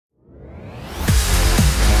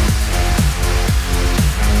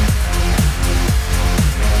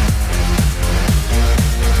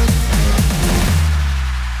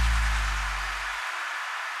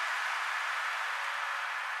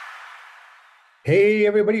Hey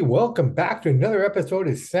everybody, welcome back to another episode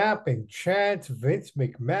of Samp and Chance. Vince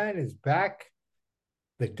McMahon is back.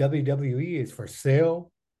 The WWE is for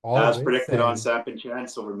sale. All As this predicted on and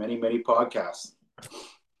SAMP&CHANCE over many podcasts.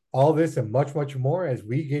 all this and much more as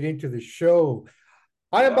we get into the show.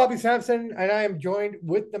 I am Yeah. Bobby Sampson, and I am joined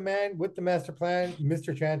with the man with the master plan,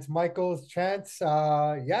 Mr. Chance Michaels. Chance,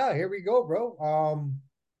 yeah, here we go, bro.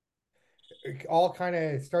 It all kind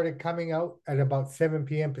of started coming out at about 7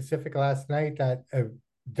 p.m. Pacific last night that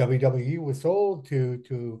WWE was sold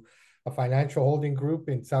to a financial holding group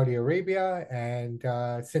in Saudi Arabia,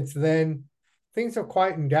 and since then things have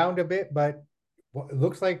quietened down a bit, but it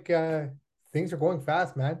looks like things are going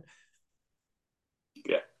fast, man.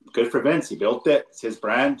 Yeah. Good for Vince. He built it. It's his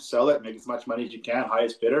brand. Sell it. Make as much money as you can.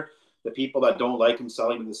 Highest bidder. The people that don't like him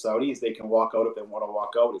selling to the Saudis, they can walk out if they want to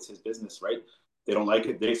walk out. It's his business, right? They don't like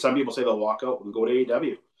it. Some people say they'll walk out and go to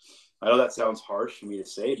AEW. I know that sounds harsh for me to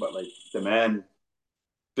say, but like the man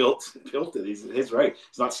built it. He's right.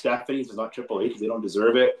 It's not Stephanie's. It's not Triple H. They don't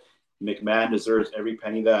deserve it. McMahon deserves every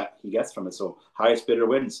penny that he gets from it. So highest bidder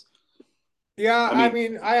wins. Yeah, I I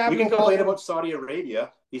mean, mean, I have we can no complain problem. about Saudi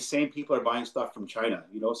Arabia. These same people are buying stuff from China,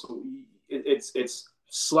 So it's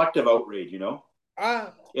selective outrage, Uh,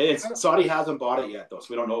 It's I, Saudi hasn't bought it yet, though, so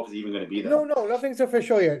we don't know if it's even going to be No, them no, nothing's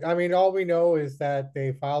official yet. I mean, all we know is that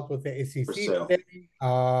they filed with the for ACC sale. today.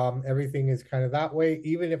 Everything is kind of that way.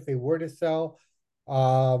 Even if they were to sell,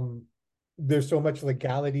 um, there's so much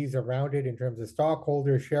legalities around it in terms of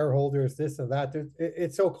stockholders, shareholders, this and that.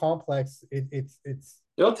 It's so complex. It's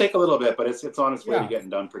It'll take a little bit, but it's on its way to yeah. getting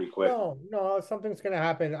done pretty quick. No, something's gonna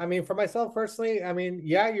happen. I mean, for myself personally, I mean,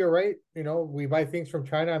 yeah, you're right. We buy things from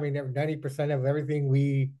China. I mean, 90% of everything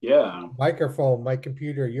we Yeah, microphone, my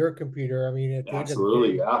computer, your computer. I mean, at the end of the absolutely.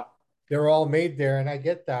 day, Yeah, they're all made there, and I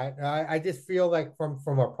get that. I just feel like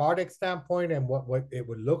from a product standpoint and what it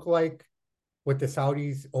would look like with the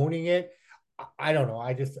Saudis owning it, I don't know.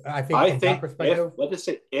 I think I from that think if perspective, let's just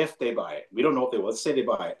say if they buy it, we don't know if they will. Let's say they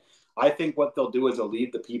buy it. I think what they'll do is they'll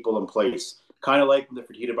leave the people in place, kind of like when the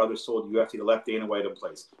Fertitta brothers sold UFC. They left Dana White in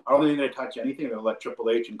place. I don't think they're going to touch anything. They're going to let Triple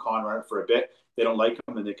H and Khan run it for a bit. They don't like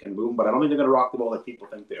him and they can move him, but I don't think they're going to rock the boat like people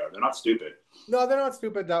think they are. They're not stupid. no, they're not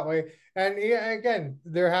stupid that way. And yeah, again,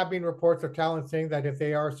 there have been reports of talent saying that if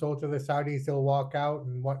they are sold to the Saudis, they'll walk out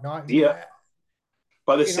and whatnot. And Yeah,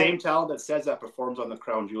 but the you know, same talent that says that performs on the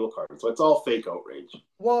crown jewel card, so it's all fake outrage.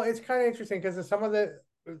 well, it's kind of interesting because some of the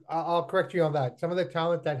I'll correct you on that. Some of the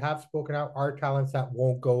talent that have spoken out are talents that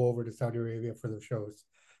won't go over to Saudi Arabia for the shows.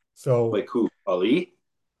 So Like who? Ali?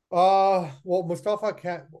 well, Mustafa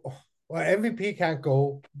can't. Well, MVP can't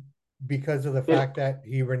go because of the They, fact that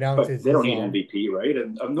he but renounces they don't need Islam. MVP, right?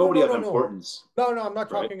 And No, nobody no, of no, no, importance, no. I'm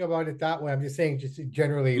not right? talking about it that way. I'm just saying, just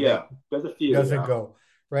generally, like Yeah, there's a few. doesn't Yeah. go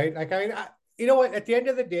right. Like I mean, you know what? At the end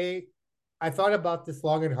of the day, I thought about this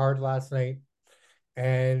long and hard last night,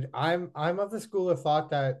 and I'm of the school of thought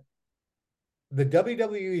that the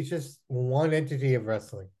WWE is just one entity of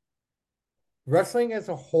wrestling. Wrestling as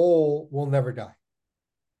a whole will never die.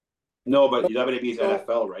 No, but WWE's So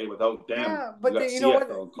NFL, right? Without them, yeah, you but got you know what?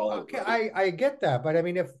 CFL and college, Okay, right? I get that, but I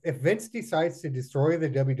mean, if Vince decides to destroy the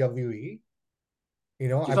WWE,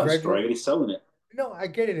 He's I've not read destroying it; he's selling it. no, I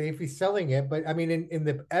get it if he's selling it, but I mean, in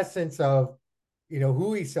the essence of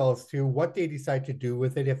who he sells to, what they decide to do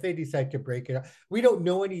with it, if they decide to break it up, we don't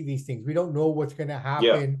know any of these things. We don't know what's going to Yeah,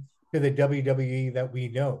 happen to the WWE that we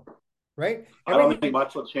know, right? I don't Everything. think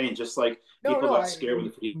much will change. Just like No, people no, got scared when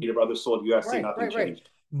the Fertitta brothers sold UFC, right, nothing right, right. changed, right?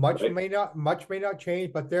 Much may not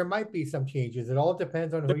change, but there might be some changes. It all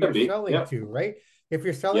depends on who There could you're be. selling Yeah, to, right? If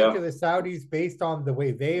you're selling to yeah. the Saudis based on the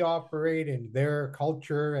way they operate and their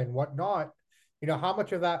culture and whatnot, how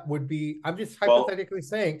much of that would be, I'm just Well, hypothetically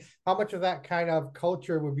saying, how much of that kind of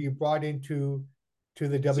culture would be brought into to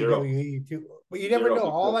the zero, WWE too? But you never zero, know.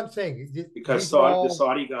 All because I'm saying is these are The all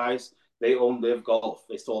Saudi guys, they own Live Golf.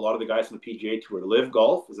 They stole a lot of the guys from the PGA Tour. Live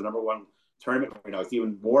Golf is the number one tournament right now. It's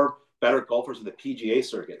even more better golfers in the PGA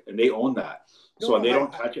circuit, and they own that. no, So when no, they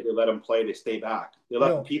don't touch it, they let them play. They stay back. They let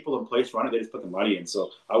the no. people in place run it. They just put the money in. So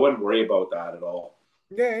I wouldn't worry about that at all.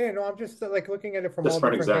 Yeah, no, I'm just like looking at it from Just all for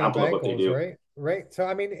an different kind of example of what they angles, do. right? Right. So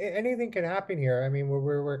I mean, anything can happen here. I mean,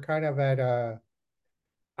 we're kind of at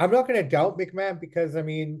I'm not going to doubt McMahon because I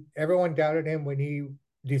mean, everyone doubted him when he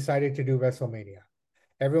decided to do WrestleMania. Yeah,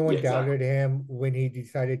 Everyone exactly. doubted him when he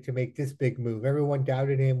decided to make this big move. Everyone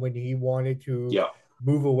doubted him when he wanted to Yeah.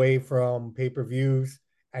 move away from pay-per-views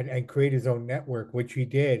and create his own network, which he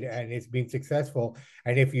did, and it's been successful.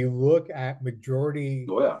 And if you look at majority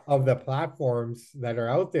Oh yeah. of the platforms that are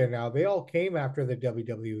out there now, they all came after the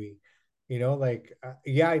WWE. Yeah,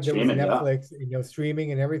 there was Streaming. Yeah. Netflix,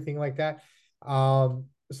 streaming and everything like that. Um,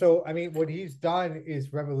 So I mean, what he's done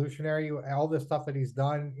is revolutionary. All the stuff that he's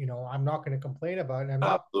done, I'm not going to complain about, and I'm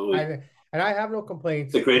not, Absolutely. and I have no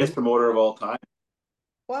complaints. The greatest promoter of all time.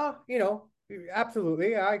 Well,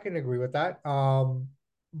 absolutely, I can agree with that. And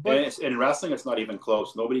But in wrestling, it's not even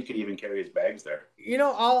close. Nobody could even carry his bags there.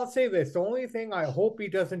 I'll say this: the only thing I hope he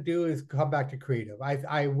doesn't do is come back to creative.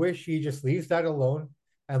 I wish he just leaves that alone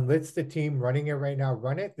and lets the team running it right now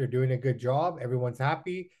run it. They're doing a good job. Everyone's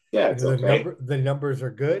happy. Yeah, it's okay. The numbers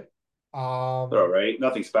are good. They're all right.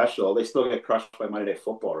 Nothing special. They still get crushed by Monday Night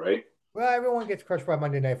Football, right? Well, everyone gets crushed by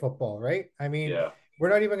Monday Night Football, right? I mean, Yeah. we're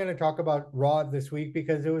not even going to talk about Raw this week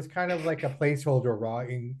because it was kind of like a placeholder Raw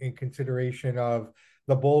in consideration of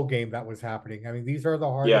the bowl game that was happening. I mean, these are the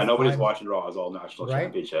Yeah, hardest nobody's times, watching Raw. It's all national right?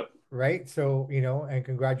 championship. Right. So, and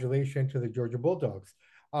congratulations to the Georgia Bulldogs.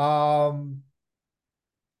 Um,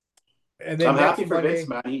 and then I'm next happy for Vince,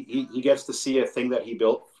 Monday, man. He gets to see a thing that he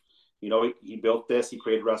built. He built this. He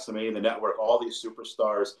created WrestleMania, the network, all these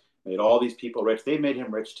superstars, made all these people rich. They made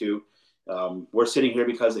him rich too. We're sitting here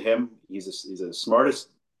because of him. He's the smartest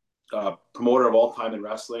promoter of all time in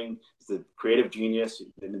wrestling. He's a creative genius.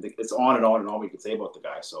 It's on and on and on we could say about the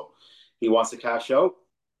guy. So he wants to cash out.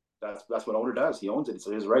 That's what owner does. He owns it. It's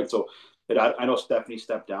his right. So I know Stephanie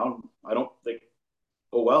stepped down. I don't think,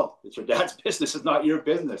 oh well, it's your dad's business. It's not your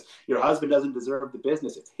business. Your husband doesn't deserve the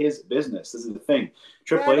business. It's his business. This is the thing.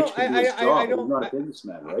 well, Triple H can do his job, but he's not a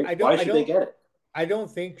businessman, right? Why should they get it? I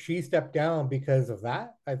don't think she stepped down because of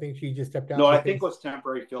that. I think she just stepped No, down I think it because was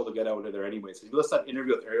temporary Phil to get out of there anyways. If you listen to that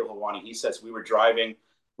interview with Ariel Helwani, he says we were driving,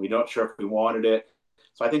 we not sure if we wanted it.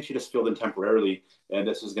 So I think she just filled in temporarily, and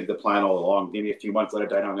this was going to be the plan all along. Maybe a few months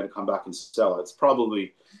later, I'm going to come back and sell it. It's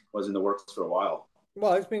probably was in the works for a while.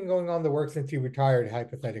 well, it's been going on the work since he retired,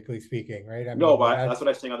 hypothetically speaking, right? I No, mean, but that's what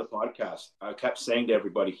I was saying on the podcast. I kept saying to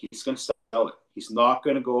everybody, he's going to sell it. He's not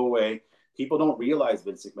going to go away. People don't realize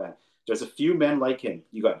Vince McMahon. There's a few men like him.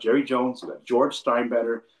 You got Jerry Jones, you got George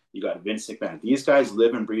Steinbrenner, you got Vince McMahon. These guys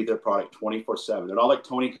live and breathe their product 24/7. They're not like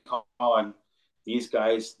Tony Khan. These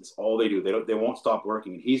guys, that's all they do. They won't stop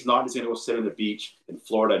working. And he's not just going to go sit on the beach in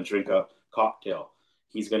Florida and drink a cocktail.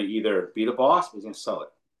 He's going to either be the boss or he's going to sell it.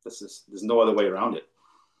 There's no other way around it.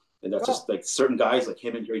 And that's just well, like certain guys like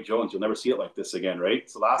him and Jerry Jones. You'll never see it like this again, right?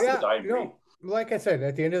 It's the last of the yeah, dying breed. like I said,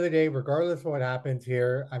 at the end of the day, regardless of what happens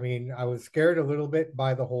here, I mean, I was scared a little bit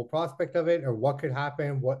by the whole prospect of it, or what could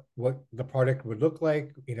happen, what the product would look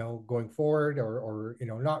like, going forward, or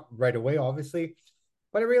not right away, obviously.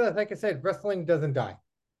 But I realized, like I said, wrestling doesn't die.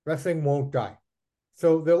 Wrestling won't die.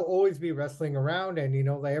 So there'll always be wrestling around, and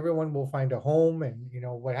like everyone will find a home, and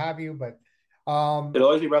what have you. But It'll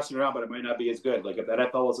always be wrestling around, but it might not be as good. Like if the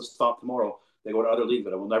NFL was to stop tomorrow, they go to other leagues,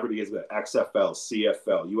 but it will never be as good. XFL,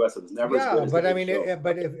 CFL, USL is never as yeah, good as the but I big mean, show.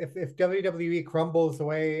 but if WWE crumbles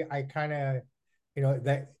away, I kind of,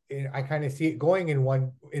 that I kind of see it going in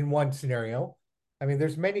one scenario. I mean,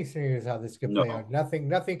 there's many scenarios how this could play No, out.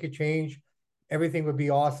 Nothing could change. Everything would be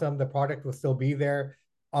awesome. The product will still be there.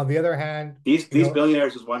 On the other hand, these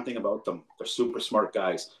billionaires is one thing about them. They're super smart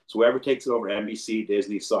guys. So whoever takes it over, NBC,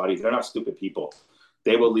 Disney, Saudis, they're not stupid people.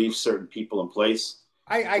 They will leave certain people in place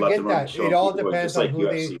I to let them get run the that. show and keep it going, just like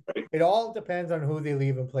UFC, right? It all depends on who they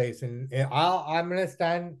leave in place. And I'm gonna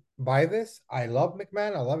stand by this. I love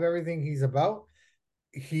McMahon. I love everything he's about.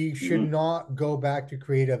 He should Mm-hmm. not go back to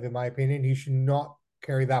creative, in my opinion. He should not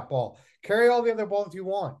carry that ball. Carry all the other balls you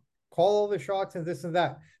want. Call all the shots and this and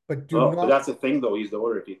that. But do Well, but not. that's the thing, though. He's the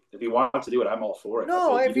owner. If he wants to do it, I'm all for it. I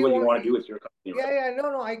No, say you if do you what you want, want to do with your company, yeah, right? yeah,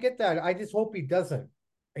 no, I get that. I just hope he doesn't.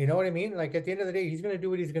 You know what I mean? Like at the end of the day, he's gonna do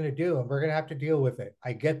what he's gonna do, and we're gonna have to deal with it.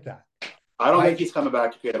 I get that. I don't think I he's coming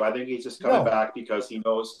back to creative. I think he's just coming no, back because he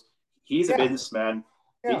knows he's a yeah, businessman.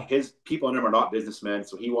 yeah. His people under him are not businessmen,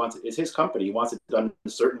 so he wants it's his company. He wants it done a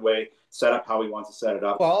certain way, set up how he wants to set it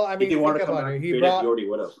up. Well, I If mean, he think wanted to come about back it. to creative, he already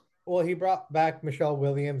would have. He brought back Michelle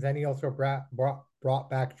Williams, and he also brought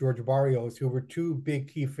back George Barrios, who were two big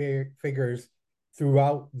key figures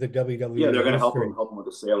throughout the Yeah, they're WWE going to history, help him with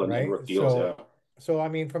the sale and right? work deals. Yeah, So I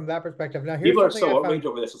mean, from that perspective, now here's people are something I so found. outraged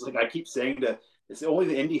over this. It's like I keep saying to it's only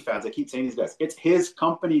the indie fans. I keep saying these guys. It's his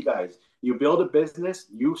company, guys. You build a business,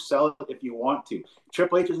 you sell it if you want to.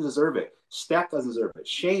 Triple H doesn't deserve it. Steph doesn't deserve it.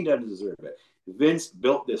 Shane doesn't deserve it. Vince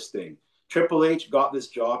built this thing. Triple H got this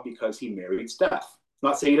job because he married Steph.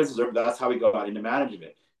 Not saying he doesn't deserve it. That's how he got into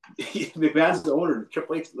management. McMahon's the owner.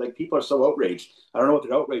 Triple H, like people are so outraged. I don't know what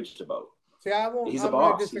they're outraged about. See, I won't. He's a I'm going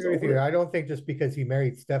to boss. He's the disagree with you. owner. I don't think just because he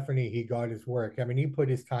married Stephanie, he got his work. I mean, he put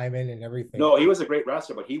his time in and everything. No, he was a great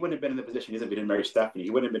wrestler, but he wouldn't have been in the position he's in if he didn't marry Stephanie. He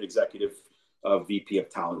wouldn't have been executive VP of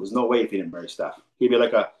talent. There's no way if he didn't marry Steph. He'd be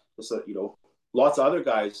like lots of other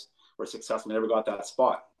guys were successful, never got that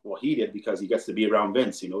spot. Well, he did because he gets to be around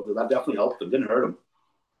Vince. You know, that definitely helped him. Didn't hurt him.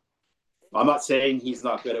 I'm not saying he's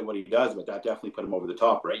not good at what he does, but that definitely put him over the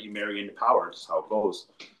top, right? You marry into power. That's how it goes,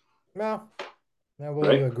 No, I will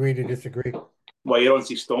right? agree to disagree. Well, you don't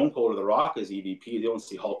see Stone Cold or The Rock as EVP. You don't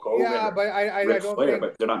see Hulk Hogan Yeah, or but I Ric don't Flair, think.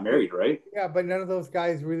 but they're not married, right? Yeah, but none of those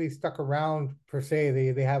guys really stuck around per se.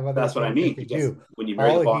 They have other That's what I things that mean. they He gets do. when you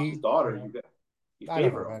marry the All boss's he, daughter, you I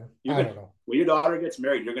don't know, favor him. man. You're I gonna don't know. when your daughter gets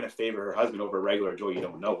married, you're gonna favor her husband over regular Joe. You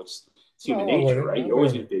don't know. It's human No, I nature, wouldn't. right? I You're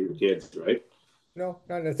always gonna wouldn't. favor your kids, right? No,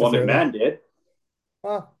 not Well, necessarily. McMahon did,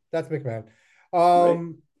 Well, that's McMahon. right?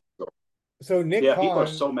 Um, so Nick Yeah, people are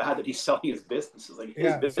Khan, so mad that he's selling his business. It's like his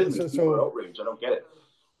yeah, business. People are outraged. I don't get it.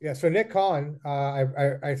 yeah, so Nick Khan,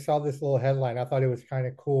 I saw this little headline. I thought it was kind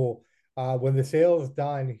of cool. When the sale's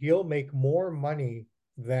done, he'll make more money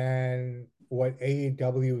than what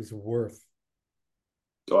AEW is worth.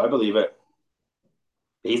 So I believe it.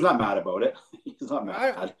 He's not mad about it. He's not I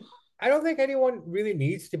mad. I don't think anyone really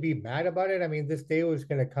needs to be mad about it. I mean, this day was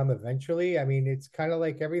going to come eventually. I mean, it's kind of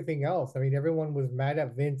like everything else. I mean, everyone was mad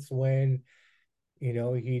at Vince when,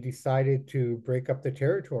 he decided to break up the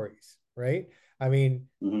territories, right? I mean,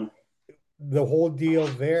 Mm-hmm. the whole deal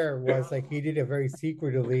there was like he did it very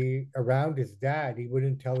secretively around his dad. He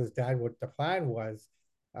wouldn't tell his dad what the plan was.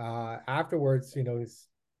 Afterwards, his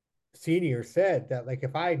senior said that like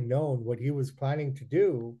if I had known what he was planning to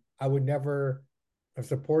do, I would never have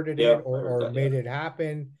supported Yeah, it I or heard or that. Yeah, made it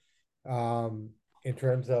happen. In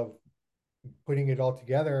terms of putting it all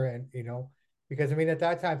together, and because I mean at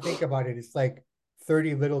that time, think about it, it's like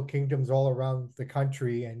 30 little kingdoms all around the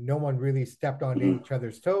country, and no one really stepped on mm-hmm. each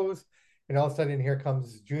other's toes. And all of a sudden, here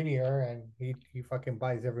comes Junior, and he fucking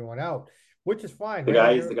buys everyone out, which is fine, the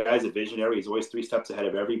right? guy's the guy's a visionary. He's always 3 steps ahead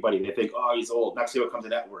of everybody. They think, oh, he's old. Next year comes a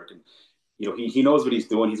network, and he knows what he's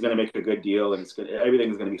doing. He's going to make a good deal, and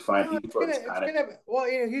everything's going to be fine. No, People are just it's panic. gonna. Well,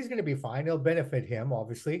 he's gonna be fine. It'll benefit him,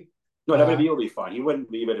 obviously. No, Uh, WWE will be fine. He wouldn't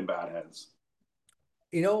leave it in bad hands.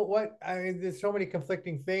 you know what? I mean, there's so many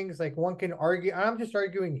conflicting things. Like one can argue, I'm just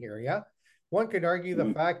arguing here, yeah. One could argue the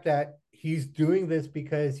Mm-hmm. fact that he's doing this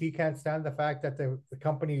because he can't stand the fact that the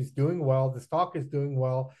company is doing well, the stock is doing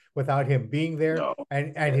well without him being there, No,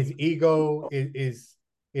 and his ego is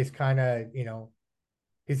kind of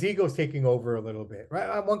his ego's taking over a little bit,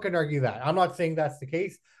 right? One can argue that. I'm not saying that's the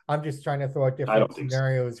case. I'm just trying to throw out I different don't think so.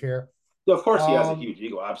 scenarios here. So of course, he has a Um, huge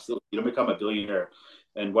ego. Absolutely, you don't become a billionaire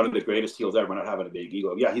and one of the greatest heels ever not having a big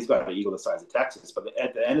ego. Yeah, he's got an ego the size of Texas, but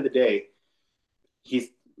at the end of the day, he's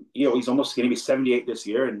he's almost going to be 78 this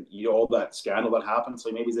year, and all that scandal that happened.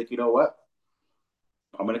 So maybe he's like, you know what,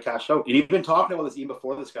 I'm going to cash out. And he's been talking about this even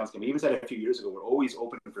before this scandal came. He even said a few years ago, we're always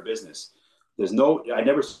open for business. I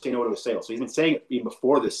never say no to a sale. So he's been saying it even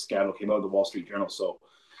before this scandal came out of the Wall Street Journal. So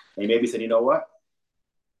he maybe said, you know what,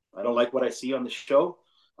 I don't like what I see on the show.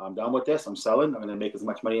 I'm done with this. I'm selling. I'm going to make as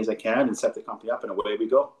much money as I can and set the company up, and away we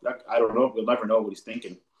go. I don't know. We'll never know what he's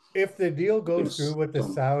thinking. if the deal goes through with the So,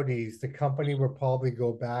 Saudis, the company will probably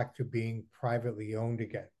go back to being privately owned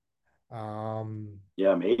again. Um,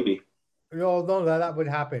 yeah, maybe. no, that would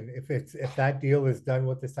happen if that deal is done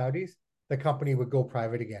with the Saudis, the company would go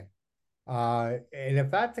private again. And if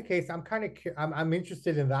that's the case, I'm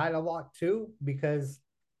interested in that a lot too, because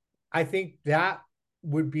I think that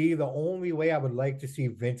would be the only way I would like to see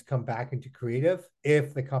Vince come back into creative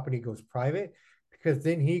if the company goes private, because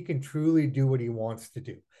then he can truly do what he wants to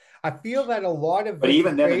do. I feel that a lot of But Vince's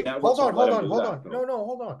even then, the create. Hold networks on, won't let hold him on, do hold that, on. though. No,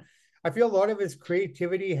 hold on. I feel a lot of his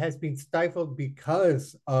creativity has been stifled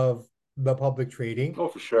because of the public trading. Oh,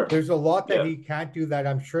 for sure. There's a lot that Yeah. he can't do that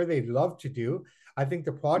I'm sure they'd love to do. I think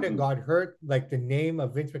the product Mm-hmm. got hurt, like the name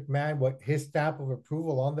of Vince McMahon, what his stamp of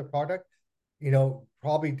approval on the product,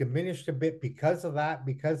 probably diminished a bit because of that,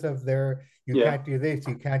 because of you Yeah. can't do this,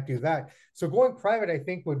 you can't do that. So going private, I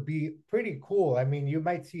think, would be pretty cool. I mean, you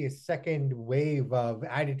might see a second wave of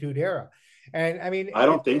Attitude Era. And I mean, I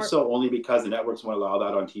don't it's think hard. so, only because the networks won't allow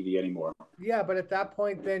that on TV anymore. Yeah, but at that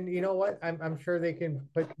point, then you know what? I'm sure they can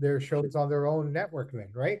put their shows on their own network then,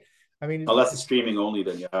 right? I mean, Unless it's streaming only,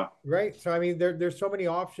 then yeah. right. So I mean, there's so many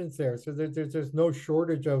options there. So there's no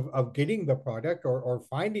shortage of getting the product or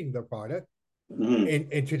finding the product Mm-hmm.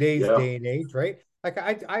 in today's Yeah. day and age, right? Like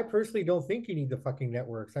I personally don't think you need the fucking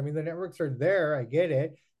networks. I mean, the networks are there. I get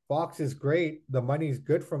it. Fox is great. The money's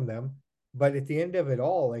good from them. But at the end of it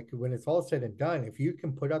all, like when it's all said and done, if you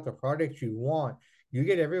can put out the product you want, you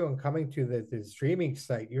get everyone coming to the streaming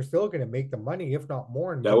site, you're still going to make the money, if not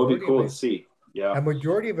more. And That would be majority of cool to it, see. Yeah. a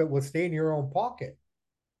majority of it will stay in your own pocket,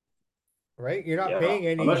 right? You're not Yeah. paying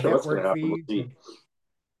I'm any not sure what's going network to happen. We'll fees. see.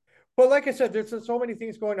 But like I said, there's so many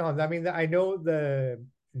things going on. I mean, I know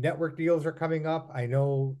network deals are coming up. I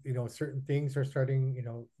know, certain things are starting,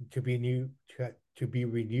 to be to be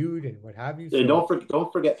renewed and what have you. And So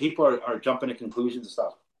don't forget, people are jumping to conclusions and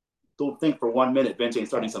stuff. Don't think for 1 minute Vince ain't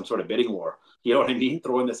starting some sort of bidding war. You know what I mean?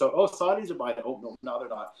 Throwing this out. Oh, Saudis are buying it. Oh no, they're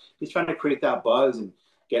not. He's trying to create that buzz and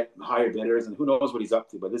get higher bidders, and who knows what he's up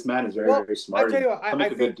to. But this man is very, well, very I smart, tell and you what, he'll I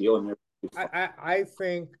make a good think deal in there. I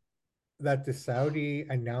think that the Saudi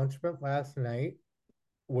announcement last night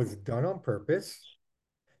was done on purpose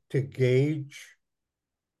to gauge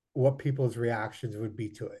what people's reactions would be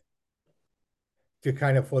to it, to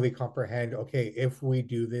kind of fully comprehend, okay, if we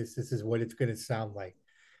do this, this is what it's going to sound like.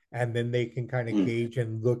 And then they can kind of Mm. gauge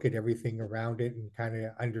and look at everything around it and kind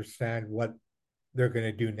of understand what they're going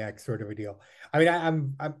to do next, sort of a deal. I mean,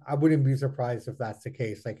 I wouldn't be surprised if that's the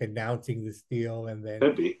case, like announcing this deal and then,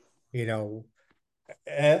 Could be. you know,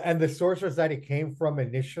 and the sources that it came from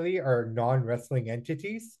initially are non-wrestling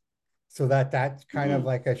entities, so that's kind of Mm-hmm.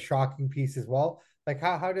 like a shocking piece as well. Like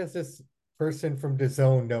how does this person from the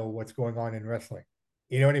zone know what's going on in wrestling?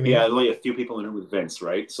 You know what I Yeah, mean? only a few people in the room with Vince,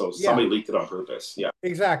 right? So Yeah, somebody leaked it on purpose. Yeah,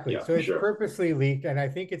 exactly. yeah, So for it's sure. purposely leaked, and I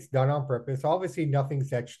think it's done on purpose. Obviously,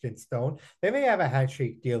 nothing's etched in stone. They may have a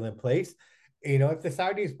handshake deal in place. If the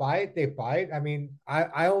Saudis buy it, they buy it. I mean,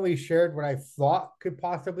 I only shared what I thought could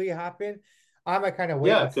possibly happen. I'm a kind of wait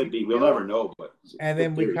Yeah, and it could see be. We'll never deal, know, but it's a and good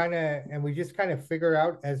then theory. we just kind of figure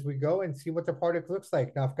out as we go and see what the product looks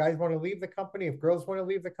like. Now, if guys want to leave the company, if girls want to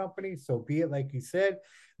leave the company, so be it. Like you said,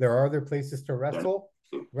 there are other places to wrestle,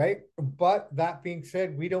 right? But that being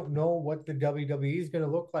said, we don't know what the WWE is going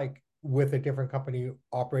to look like with a different company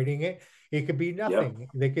operating it. It could be Yep. nothing.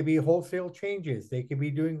 They could be wholesale changes. They could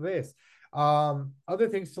be doing this. Other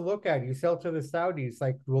things to look at. You sell to the Saudis,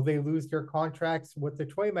 like will they lose their contracts with the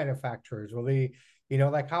toy manufacturers? Will they,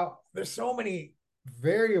 like how there's so many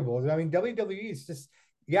variables. I mean, WWE is just,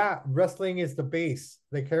 yeah, wrestling is the base.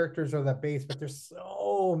 The characters are the base, but there's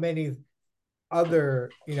so many other,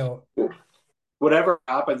 Whatever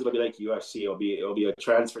happens, it'll be like UFC. It'll be a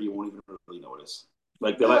transfer you won't even really notice.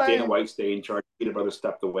 Like they no, let Dana White stay in charge. Peter Brother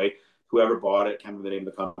stepped away. Whoever bought it, can't remember the name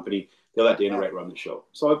of the company. They let Dana yeah, White run the show.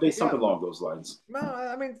 So it'd be yeah. something along those lines. No,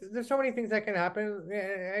 I mean, there's so many things that can happen.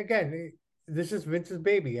 Again, this is Vince's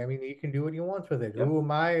baby. I mean, he can do what he wants with it. Yep. Who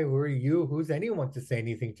am I? Who are you? Who's anyone to say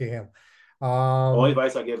anything to him? Only Um,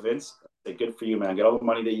 advice I give Vince: say, good for you, man. Get all the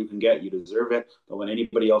money that you can get. You deserve it. Don't let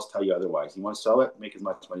anybody else tell you otherwise. You want to sell it, make as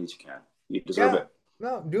much money as you can. You deserve yeah, it.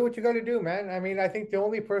 no, do what you got to do, man. I mean, I think the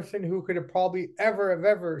only person who could have probably ever have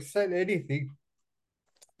ever said anything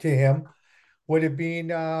to him would have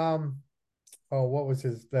been oh, what's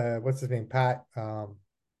his name? Pat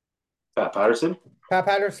Patterson. Pat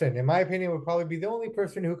Patterson, in my opinion, would probably be the only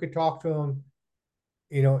person who could talk to him,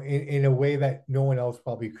 in a way that no one else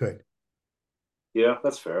probably could. Yeah,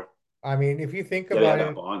 that's fair. I mean, if you think Yeah, they about had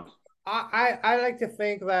that it, bond. I like to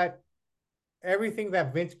think that everything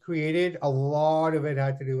that Vince created, a lot of it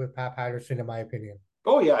had to do with Pat Patterson, in my opinion.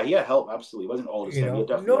 Oh yeah, he had help. Absolutely, it wasn't all just him. He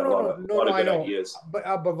definitely No, had a no, lot no, of a no, lot no, of I good know. ideas. But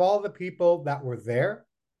above all the people that were there,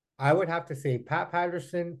 I would have to say Pat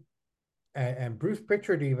Patterson and Bruce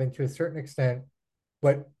Pritchard, even to a certain extent,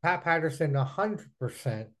 but Pat Patterson,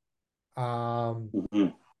 100%. Um, Mm-hmm.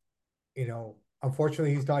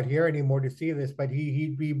 Unfortunately, he's not here anymore to see this, but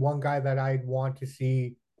he'd be one guy that I'd want to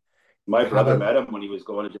see My have brother a. met him when he was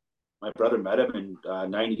going to. My brother met him in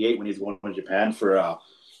 '98 when he was going to Japan for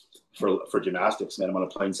gymnastics. Met him on a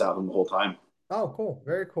plane, sat with him the whole time. Oh, cool,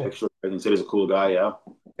 very cool. Picture, and he said he's a cool guy. Yeah,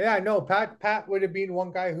 Yeah, no, Pat would have been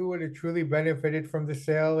one guy who would have truly benefited from the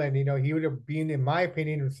sale, and he would have been, in my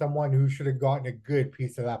opinion, someone who should have gotten a good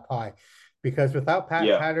piece of that pie, because without Pat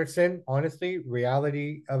yeah. Patterson, honestly,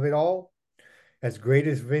 reality of it all, as great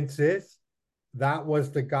as Vince is, that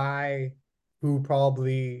was the guy who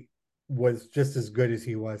probably was just as good as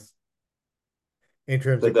he was in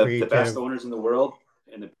terms The, of the best creative. owners in the world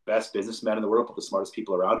and the best businessmen in the world, put the smartest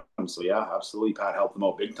people around him. So yeah, absolutely, Pat helped them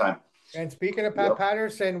out big time. And speaking of Pat Yep.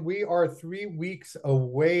 Patterson, we are 3 weeks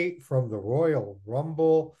away from the Royal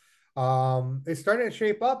Rumble. It's starting to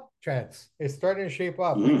shape up, Chance. It's starting to shape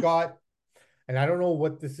up. We Mm-hmm. got, and I don't know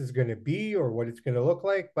what this is going to be or what it's going to look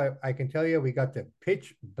like, but I can tell you we got the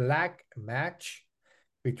pitch black match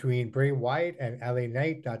between Bray Wyatt and LA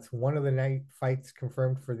Knight. That's one of the night fights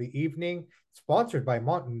confirmed for the evening, sponsored by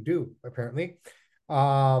Mountain Dew, apparently.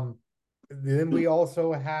 Um, then we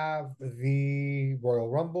also have the Royal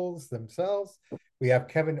Rumbles themselves. We have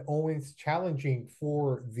Kevin Owens challenging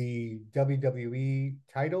for the WWE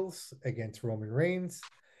titles against Roman Reigns.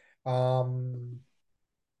 Um,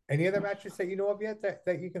 any other matches that you know of yet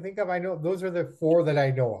that you can think of? I know those are the four that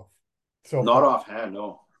I know of so Not far. offhand,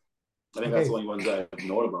 no. I think that's the Okay, only ones I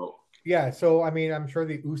know about. Yeah, so I mean, I'm sure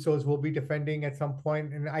the Usos will be defending at some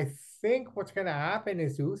point, and I think what's going to happen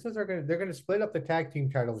is the Usos are going to they're going to split up the tag team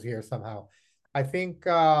titles here somehow. I think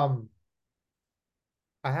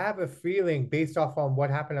I have a feeling based off on what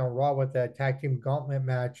happened on Raw with the tag team gauntlet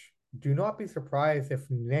match. Do not be surprised if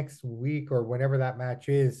next week or whenever that match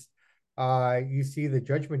is, you see the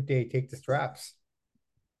Judgment Day take the straps,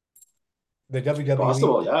 the WWE,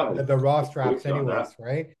 Possible, yeah. the Raw Agree straps, with you on that. anyways,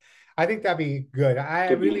 right? I think that'd be good. I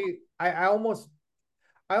Could be. really, I almost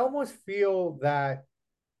feel that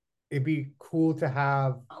it'd be cool to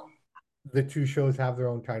have the two shows have their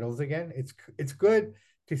own titles again. It's good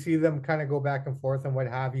to see them kind of go back and forth and what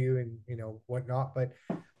have you and whatnot. But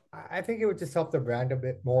I think it would just help the brand a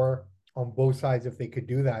bit more on both sides if they could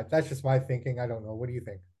do that. That's just my thinking. I don't know. What do you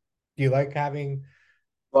think? Do you like having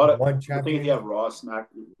A lot of one the thing is you champion? have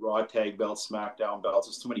Raw tag belts, SmackDown belts.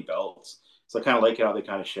 There's too many belts, so I kind of like how they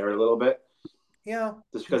kind of share it a little bit, Yeah.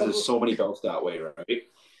 just because there's Well, so many belts that way, right?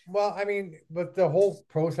 I mean, but the whole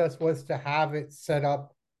process was to have it set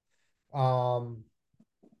up um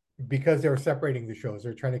because they were separating the shows.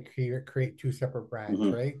 They're trying to create two separate brands,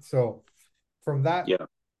 Mm-hmm. right? So from that Yeah,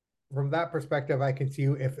 from that perspective, I can see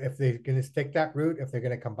if they're going to stick that route, if they're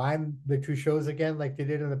going to combine the two shows again like they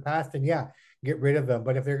did in the past, then yeah, get rid of them.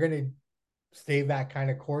 But if they're going to stay that kind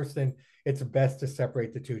of course, then it's best to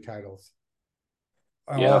separate the two titles,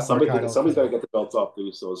 yeah. all four titles for Somebody's got to them. get the belts off the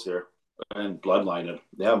Usos here and Bloodline. It.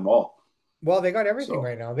 They have them all, Well, they got everything so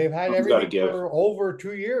right now. They've had someone's got to everything give. for over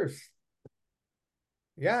 2 years.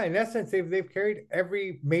 Yeah, in essence, they've carried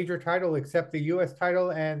every major title except the U.S.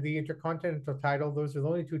 title and the Intercontinental title. Those are the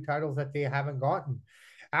only two titles that they haven't gotten.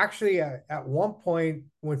 Actually, at one point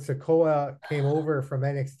when Sikoa came over from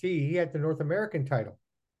NXT, he had the North American title.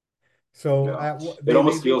 So Yeah, it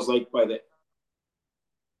almost they feels like by the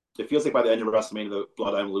it feels like by the end of WrestleMania, the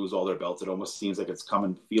Bloodline lose all their belts. It almost seems like it's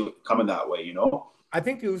coming that way, you know. I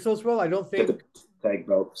think the Usos will. I don't Get the think tag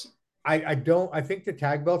belts. I don't I think the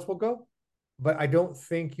tag belts will go, but I don't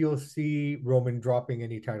think you'll see Roman dropping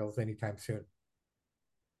any titles anytime soon.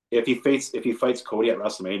 If he fights Cody at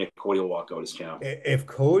WrestleMania, Cody will walk out as champ. If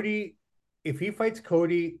Cody, if he fights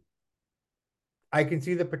Cody, I can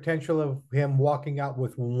see the potential of him walking out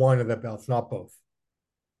with one of the belts, not both.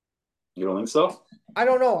 You don't think so? I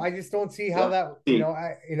don't know. I just don't see how Yeah.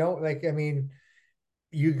 that, See, like I mean,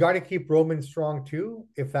 you got to keep Roman strong too,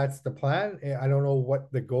 if that's the plan. I don't know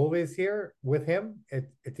what the goal is here with him at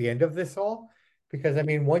the end of this all, because I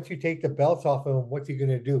mean, once you take the belts off of him, what's he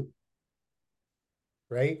gonna do?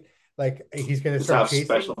 Right? Like he's gonna just start have chasing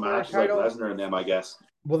special for a matches like title. Lesnar and them, I guess.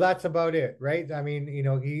 Well, that's about it, right? I mean,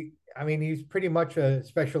 he's pretty much a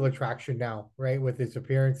special attraction now, right? With his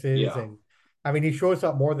appearances. Yeah. And I mean, he shows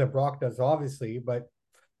up more than Brock does, obviously, but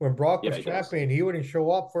when Brock Yeah, was he does. champion, he wouldn't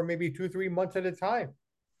show up for maybe 2, 3 months at a time.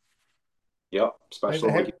 Yep. And the Special,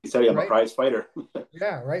 like you said, I'm a right? prize fighter.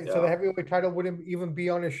 Yeah, right. So the Yeah. heavyweight title wouldn't even be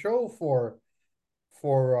on a show for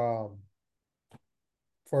for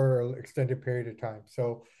an extended period of time.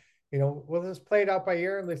 So, we'll just play it out by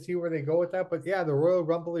ear and let's see where they go with that. But yeah, the Royal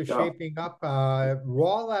Rumble is Yeah. shaping up.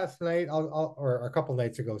 Raw last night, or a couple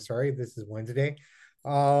nights ago. Sorry, this is Wednesday.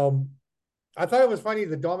 Um, I thought it was funny.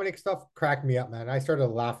 The Dominic stuff cracked me up, man. I started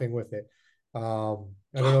laughing with it. I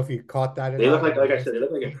don't know if you caught that or They look not. Or like I missed. said, they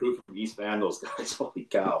look like a crew from East Van, those guys. Holy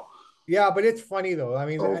cow. Yeah, but it's funny though. I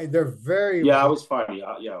mean, So, they're very yeah, it was funny.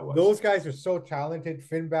 Yeah, it was. those guys are so talented.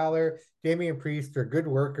 Finn Balor, Damian Priest, they're good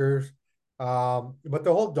workers. But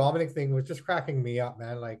the whole Dominic thing was just cracking me up,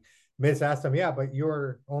 man. Like Miz asked him, yeah, but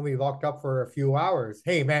you're only locked up for a few hours.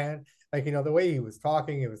 Hey, man, like the way he was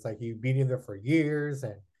talking, it was like he been in there for years,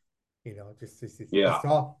 and just Yeah.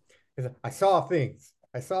 I saw things.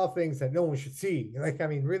 I saw things that no one should see. Like, I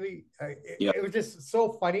mean, really, Yeah. it was just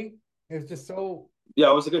so funny. It was just so Yeah,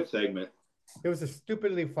 it was a good segment. it was a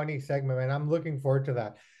stupidly funny segment, and I'm looking forward to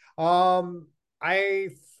that. I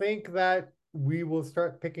think that we will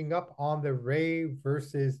start picking up on the Ray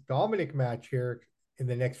versus Dominic match here in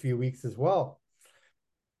the next few weeks as well.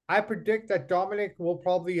 I predict that Dominic will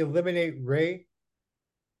probably eliminate Ray,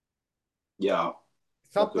 Yeah, that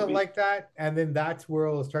could something be. like that, and then that's where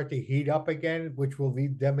it'll start to heat up again, which will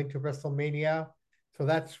lead them into WrestleMania. So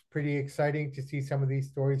that's pretty exciting to see some of these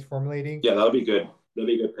stories formulating. Yeah, that'll be good. That'll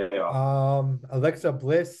be a good payoff. Alexa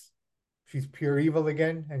Bliss, she's pure evil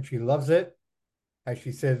again, and she loves it, as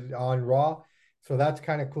she said on Raw. So that's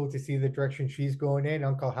kind of cool to see the direction she's going in.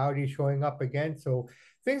 Uncle Howdy showing up again. So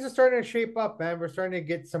things are starting to shape up, man. We're starting to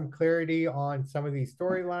get some clarity on some of these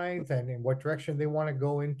storylines and in what direction they want to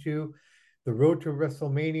go into. The road to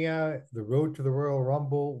WrestleMania, the road to the Royal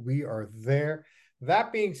Rumble, we are there.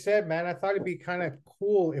 That being said, man, I thought it'd be kind of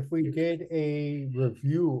cool if we did a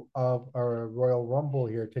review of our Royal Rumble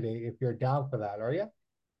here today. If you're down for that, are you?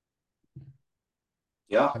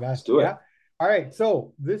 Yeah, I'm let's asked, do yeah. it. All right.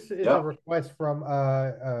 So this is a Yeah, request from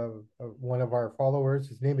one of our followers.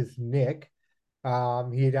 His name is Nick.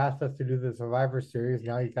 He had asked us to do the Survivor Series.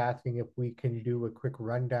 Now he's asking if we can do a quick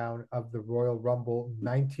rundown of the Royal Rumble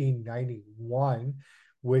 1991,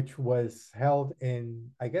 which was held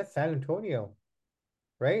in, I guess, San Antonio,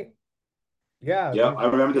 right? Yeah, yeah. I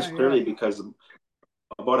remember this yeah, yeah. clearly because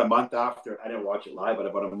about a month after, I didn't watch it live, but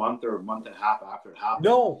about a month or a month and a half after it happened,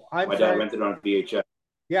 No, I'm my dad sorry. rented it on VHS.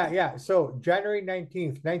 Yeah, yeah. So January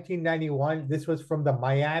 19th, 1991. This was from the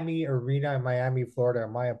Miami Arena in Miami, Florida.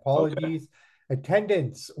 My Okay, apologies.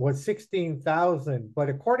 Attendance was 16,000, but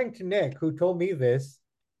according to Nick, who told me this,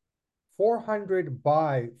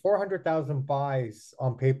 400,000 buys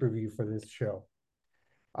on pay-per-view for this show.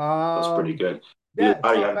 that's pretty Um, good. Either yeah, that, it's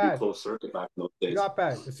or you not had to do bad. closed circuit back in those days. Not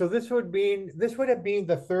bad. So this would have been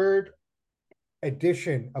the third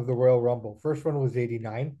edition of the Royal Rumble. First one was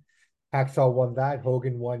 89. Hacksaw won that.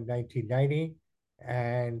 Hogan won 1990.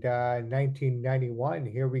 And 1991,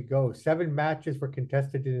 here we go. 7 matches were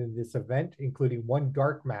contested in this event, including one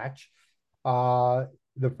dark match. Uh,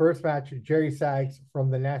 the first match, Jerry Sags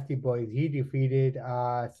from the Nasty Boys, he defeated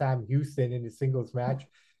Sam Houston in a singles match.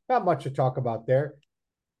 Not much to talk about there.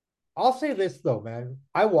 I'll say this though, man.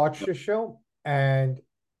 I watched the show and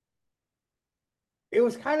it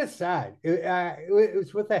was kind of sad. It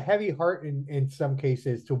was with a heavy heart in some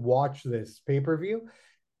cases to watch this pay-per-view.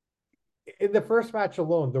 In the first match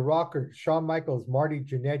alone, the Rockers, Shawn Michaels, Marty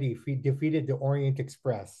Jannetty defeated the Orient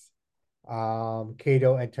Express,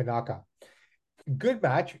 Kato and Tanaka. Good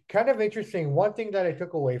match, kind of interesting. One thing that I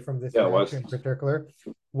took away from this Yeah, it match was. in particular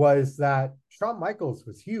was that Shawn Michaels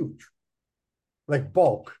was huge, like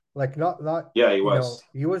bulk, like not Yeah, he was.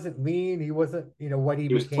 he wasn't lean, he wasn't what he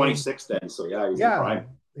He was became. 26 then, so yeah, he was in Yeah, prime.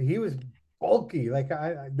 he was bulky. Like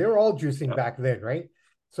they were all juicing Yeah. back then, right?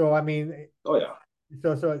 So I mean, Oh yeah.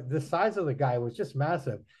 so the size of the guy was just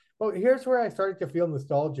massive. Well, here's where I started to feel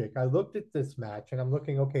nostalgic. I looked at this match and I'm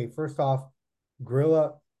looking, okay, first off,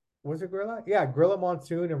 Gorilla, was it Gorilla? Yeah, Gorilla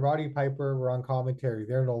Monsoon and Roddy Piper were on commentary.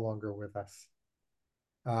 They're no longer with us.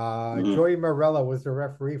 Mm-hmm. Joey Marella was the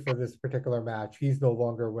referee for this particular match. He's no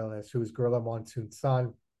longer with us, who's Gorilla Monsoon's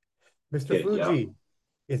son. Mr. Yeah. Fuji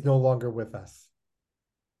is no longer with us,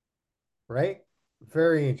 right?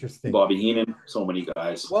 Very interesting. Bobby Heenan, so many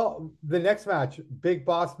guys. Well, the next match, Big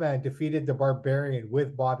Boss Man defeated the Barbarian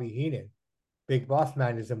with Bobby Heenan. Big Boss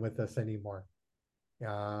Man isn't with us anymore.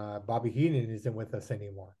 Bobby Heenan isn't with us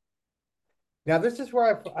anymore. Now, this is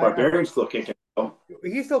where Barbarian's still kicking. Oh,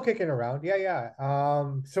 he's still kicking around. Yeah, yeah.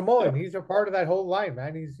 yeah. Samoan, he's a part of that whole line,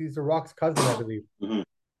 man. He's the Rock's cousin, I believe.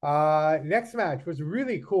 Mm-hmm. Next match was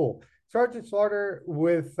really cool. Sergeant Slaughter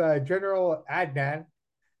with General Adnan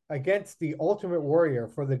against the Ultimate Warrior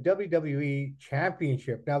for the WWE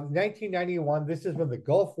Championship. Now, 1991, this is when the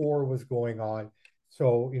Gulf War was going on.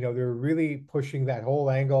 So, they were really pushing that whole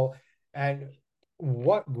angle. And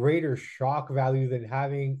what greater shock value than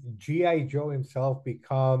having G.I. Joe himself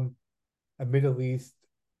become a Middle East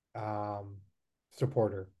um,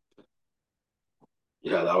 supporter?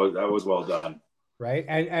 Yeah, that was well done. Right?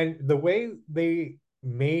 And the way they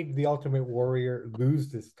made the Ultimate Warrior lose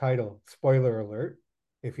this title, spoiler alert,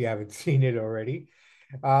 if you haven't seen it already,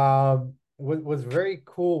 was very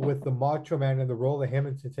cool with the Macho Man and the role that him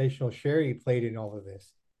and Sensational Sherry played in all of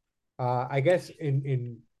this. I guess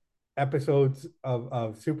in episodes of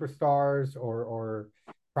Superstars or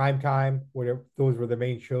Prime Time, whatever those were the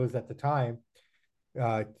main shows at the time,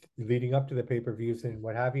 uh, leading up to the pay-per-views and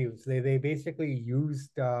what have you. They basically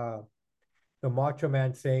used the Macho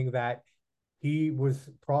Man saying that he was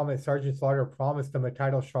promised, Sergeant Slaughter promised him a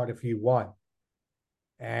title shot if he won.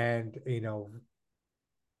 And,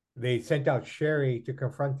 they sent out Sherry to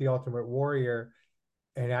confront the Ultimate Warrior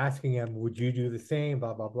and asking him, would you do the same?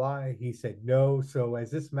 Blah, blah, blah. He said no. So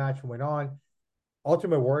as this match went on,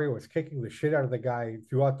 Ultimate Warrior was kicking the shit out of the guy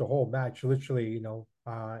throughout the whole match, literally,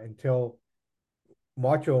 until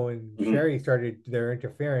Macho and Mm-hmm. Sherry started their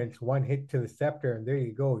interference. One hit to the scepter, and there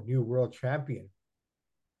you go, new world champion.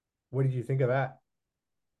 What did you think of that?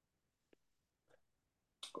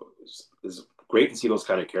 It's great to see those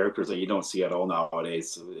kind of characters that you don't see at all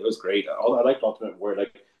nowadays. So it was great. I liked Ultimate Warrior.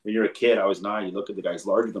 Like when you're a kid, I was 9. You look at the guys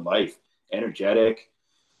larger than life, energetic.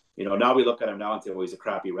 Now we look at him now and say, "Well, he's a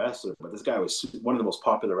crappy wrestler," but this guy was one of the most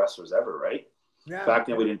popular wrestlers ever, right? Yeah, Back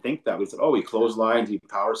then, we didn't think that. We said, "Oh, he clotheslines, he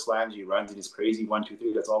power slams, he runs, and he's crazy. 1, 2,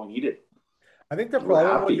 3. That's all we needed." I think the And we're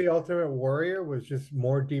problem with the happy. Ultimate Warrior was just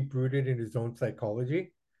more deep rooted in his own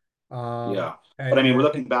psychology. Yeah. But I And mean, we're there,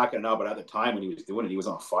 looking back at now, but at the time when he was doing it, he was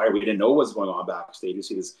on fire. We didn't know what was going on backstage. You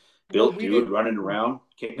see this well, built we dude did, running around,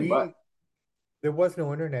 kicking butt. we, there was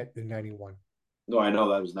no internet in 91. No, I know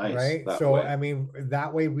that was nice Right. that So, way. I mean,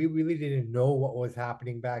 that way we really didn't know what was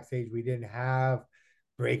happening backstage. We didn't have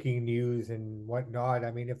breaking news and whatnot.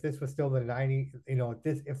 I mean, if this was still the 90,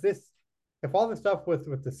 if all the stuff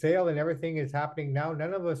with the sale and everything is happening now,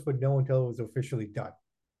 none of us would know until it was officially done.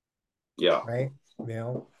 Yeah. Right.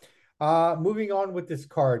 You know, moving on with this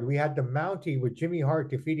card, we had the Mountie with Jimmy Hart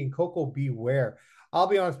defeating Coco Beware. I'll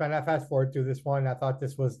be honest, man, I fast forward through this one. I thought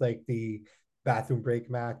this was like the bathroom break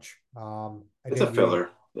match. I It's a didn't really. filler.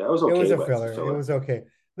 Yeah, it was It was okay, a but it's a filler. It filler. was okay.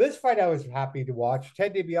 This fight I was happy to watch.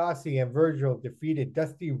 Ted DiBiase and Virgil defeated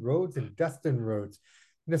Dusty Rhodes and Dustin Rhodes.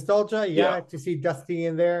 Nostalgia, Yeah. yeah, to see Dusty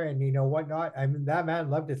in there and whatnot. I mean, that man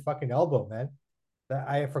loved his fucking elbow, man.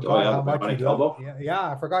 I Oh forgot yeah, how the much he bionic loved. elbow. Yeah,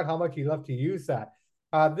 yeah, I forgot how much he loved to use that.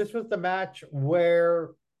 This was the match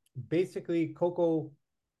where basically Coco,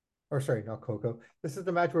 or sorry, not Coco. This is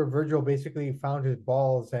the match where Virgil basically found his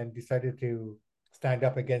balls and decided to stand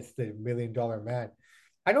up against the $1 million man.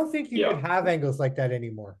 I don't think you Yeah. could have angles like that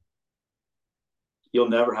anymore. You'll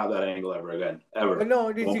never have that angle ever again. But Ever. no,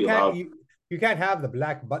 It won't you be can't allowed. you can't have the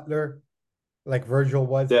Black Butler like Virgil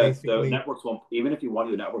was The basically. networks won't, even if you want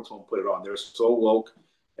to, the networks won't put it on. They're so woke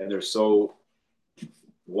and they're so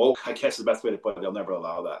woke, I guess is the best way to put it. They'll never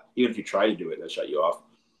allow that. Even if you try to do it, they'll shut you off.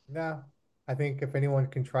 Nah, I think if anyone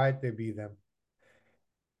can try it, they'd be them.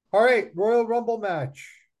 All right, Royal Rumble match.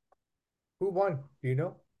 Who won? Do you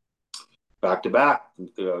know? Back to back,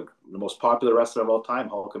 the most popular wrestler of all time,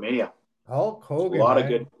 Hulkamania. Hulk A Hogan, lot of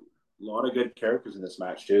man. good, a lot of good characters in this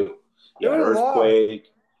match too. You There had was a lot. Earthquake,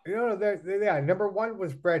 Yeah, number one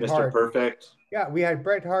was Bret Mister Hart. Perfect. Yeah, we had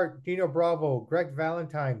Bret Hart, Dino Bravo, Greg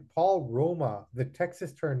Valentine, Paul Roma, the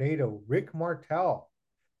Texas Tornado, Rick Martel,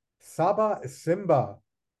 Saba Simba.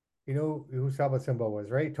 You know who Saba Simba was,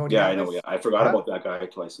 right? Tony Yeah, I know. Yeah, Atlas. I forgot Huh? about that guy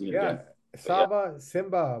until I seen it again. Yeah, But yeah, Saba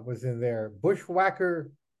Simba was in there.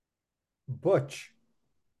 Bushwhacker Butch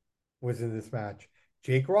was in this match.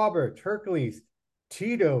 Jake Roberts, Hercules,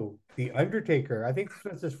 Tito, The Undertaker. I think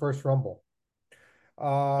this was his first Rumble.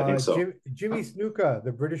 I think so. Jimmy Snuka,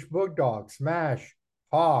 the British Bulldog, Smash,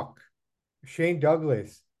 Hawk, Shane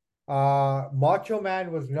Douglas. Macho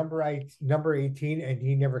Man was number 18 and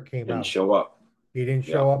he never came Didn't out. show up. He didn't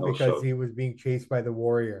Yeah, show up no because show. he was being chased by the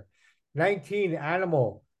Warrior. 19,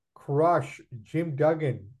 Animal, Crush, Jim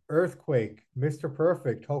Duggan, Earthquake, Mr.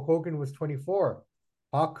 Perfect. Hulk Hogan was 24.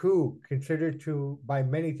 Haku, considered to by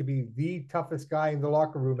many to be the toughest guy in the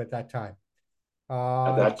locker room at that time.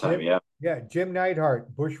 At that time, yeah. Jim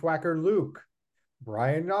Neidhart, Bushwhacker Luke,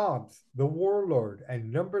 Brian Knobs, the Warlord,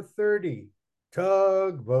 and number 30,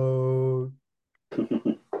 Tugboat.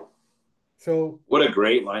 So, What a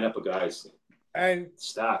great lineup of guys. and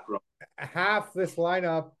Stacked. half this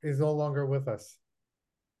lineup is no longer with us.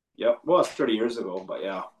 Yep. Well, it's 30 years ago, but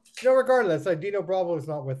yeah. Regardless, Dino Bravo is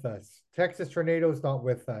not with us. Texas Tornado is not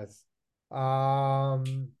with us.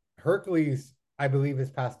 Hercules, I believe, has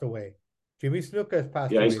passed away. Jimmy Snuka has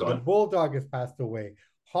passed Yeah, he's away. The gone. Bulldog has passed away.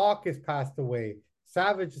 Hawk has passed away.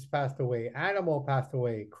 Savage has passed away. Animal passed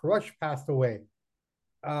away. Crush passed away.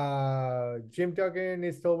 Jim Duggan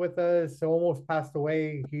is still with us, almost passed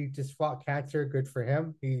away. He just fought cancer. Good for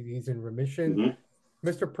him. He's in remission. Mm-hmm.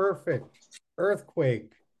 Mr. Perfect,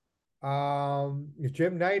 Earthquake,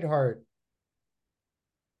 Jim Neidhart.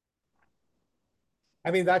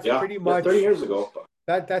 I mean, that's Yeah. pretty Yeah, 30 much years ago.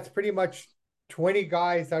 that's pretty much 20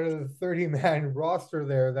 guys out of the 30-man roster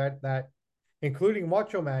there that including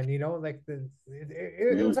Macho Man, like it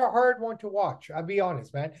was Mm-hmm. a hard one to watch. I'll be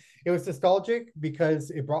honest, man. It was nostalgic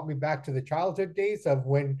because it brought me back to the childhood days of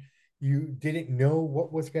when you didn't know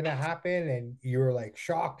what was going to happen and you were like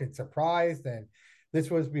shocked and surprised. And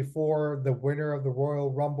this was before the winner of the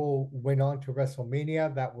Royal Rumble went on to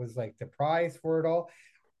WrestleMania. That was like the prize for it all.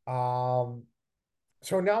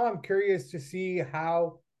 So now I'm curious to see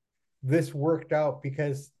how this worked out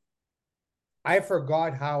because I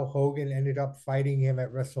forgot how Hogan ended up fighting him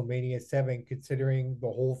at WrestleMania 7, considering the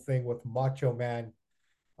whole thing with Macho Man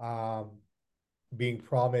um, being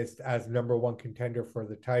promised as number one contender for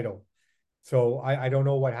the title. So I don't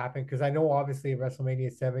know what happened because I know obviously at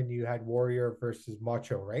WrestleMania 7 you had Warrior versus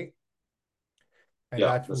Macho, right? And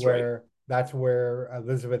Yeah, that's right. that's where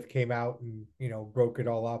Elizabeth came out and broke it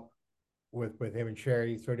all up with him and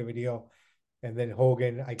Sherry sort of a deal. And then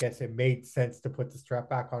Hogan, I guess it made sense to put the strap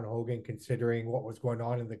back on Hogan considering what was going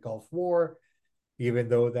on in the Gulf War, even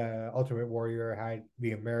though the Ultimate Warrior had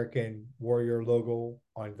the American Warrior logo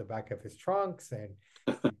on the back of his trunks. And,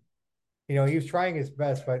 he was trying his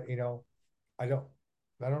best, but, I don't.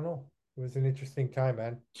 I don't know. It was an interesting time,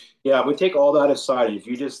 man. Yeah, we take all that aside. If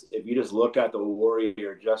you just look at the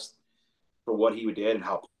Warrior just for what he did and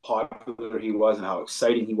how popular he was and how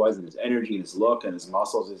exciting he was and his energy and his look and his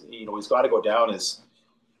muscles, he's got to go down as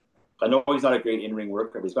I know he's not a great in ring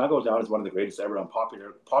worker, but he's going to go down as one of the greatest ever on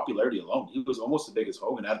popularity alone. He was almost as big as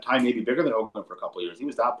Hogan at a time, maybe bigger than Hogan for a couple of years. He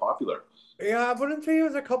was that popular. Yeah, I wouldn't say it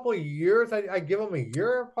was a couple of years. I give him a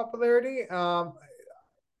year of popularity.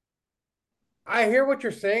 I hear what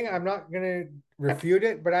you're saying. I'm not gonna refute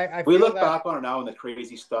it, but I We feel look that back on it now and the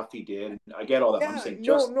crazy stuff he did. I get all that, but I'm yeah, saying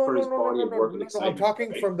no, just no, for no, his no, no, body no, of no, work and no, no. I'm excitement,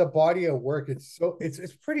 talking right? from the body of work. It's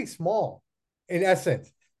pretty small in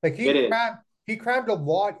essence. Like It is. he crammed a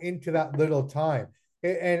lot into that little time.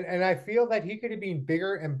 And I feel that he could have been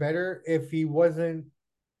bigger and better if he wasn't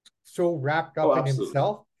so wrapped Oh, up in absolutely.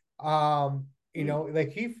 himself. Mm-hmm.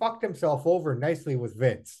 Like he fucked himself over nicely with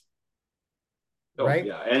Vince, Oh right?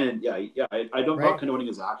 yeah, and yeah. I don't not Right? condoning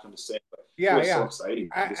his action to say, but it Yeah, was so yeah. exciting.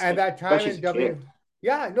 Just At like, that time especially as in a kid.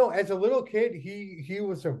 yeah, no, as a little kid, he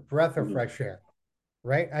was a breath of Mm-hmm. fresh air,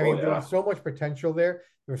 right? I Oh mean, there was yeah, so much potential there.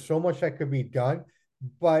 There was so much that could be done.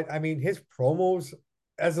 But I mean, his promos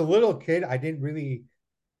as a little kid, I didn't really,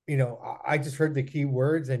 I just heard the key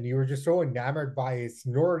words and you were just so enamored by his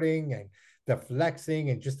snorting and the flexing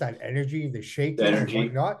and just that energy, the the shaking and energy.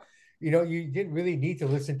 whatnot. You didn't really need to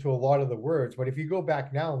listen to a lot of the words. But if you go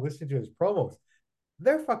back now and listen to his promos,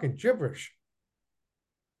 they're fucking gibberish.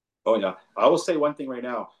 Oh yeah, I will say one thing right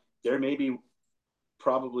now. There may be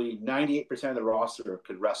probably 98% of the roster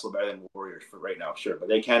could wrestle better than Warriors for right now, sure, but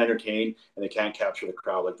they can't entertain and they can't capture the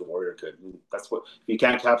crowd like the Warrior could. And that's what if you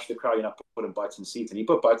can't capture the crowd, you're not putting butts in seats. And he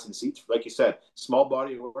put butts in seats, like you said, small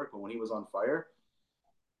body of work. But when he was on fire,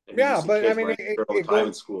 I mean, you Yeah, see but I kids mean, wearing it all the time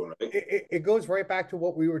in school, right? it goes right back to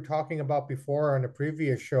what we were talking about before on a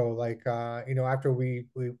previous show. Like, after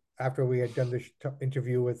after we had done this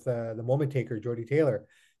interview with the Moment Taker, Jody Taylor,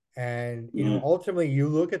 and Mm-hmm. ultimately, you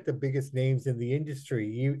look at the biggest names in the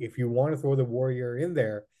industry. If you want to throw the Warrior in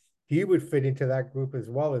there, he would fit into that group as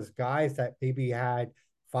well as guys that maybe had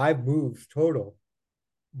five moves total,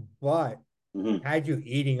 but Mm-hmm. had you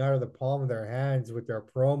eating out of the palm of their hands with their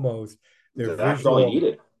promos, their That's all he visual,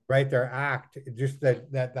 needed. right? Their act, just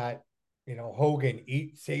that Hogan,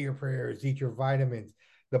 say your prayers, eat your vitamins,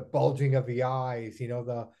 the bulging of the eyes,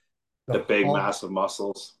 the The big, hulk, massive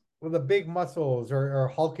muscles. well, the big muscles or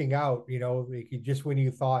hulking out, like just when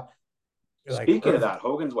you thought like Speaking of Earth. that,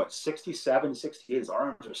 Hogan's what, 67, 68. His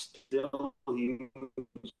arms are still huge,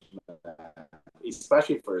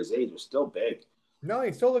 especially for his age, are still big. No,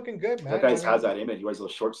 he's still looking good, That man. guy I has mean, that image. He wears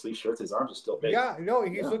those short sleeve shirts. His arms are still big. yeah, no,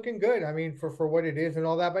 he's Yeah. looking good. I mean, for what it is and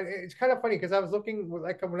all that. But it's kind of funny because I was looking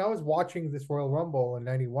like when I was watching this Royal Rumble in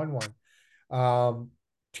 '91 one.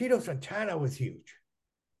 Tito Santana was huge.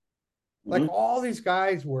 Like Mm-hmm. all these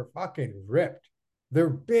guys were fucking ripped. They're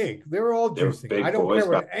big. They were all They were juicing. I big don't care boys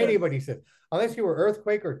what back then. anybody says. Unless you were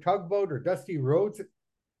Earthquake or Tugboat or Dusty Rhodes,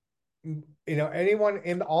 anyone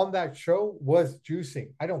in on that show was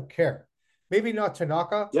juicing. I don't care. Maybe not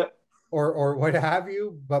Tanaka Yep. or what have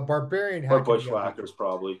you, but Barbarian Or had to be on that show. Bushwhackers,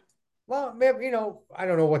 probably. Well, maybe, I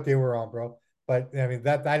don't know what they were on, bro. But I mean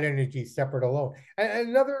that energy is separate alone. And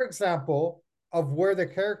another example of where the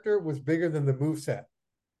character was bigger than the move set.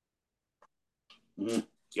 Mm-hmm.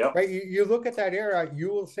 Yep. Right? You look at that era, you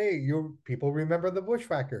will say you people remember the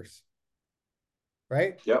Bushwhackers,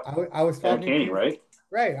 right? Yep. I was talking Entertaining, to right?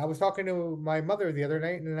 right. I was talking to my mother the other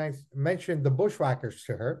night, and I mentioned the Bushwhackers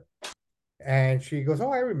to her, and she goes,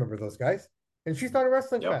 "Oh, I remember those guys," and she's not a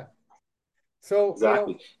wrestling fan. Yep. So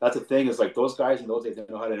Exactly. That's the thing is like those guys in those days, they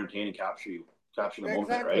know how to entertain and capture you, capture the moment,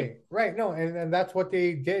 right? exactly right. No, and that's what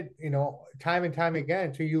they did, time and time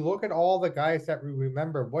again. So you look at all the guys that we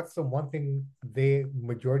remember. What's the one thing they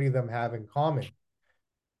majority of them have in common?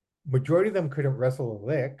 Majority of them couldn't wrestle a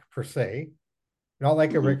lick per se, not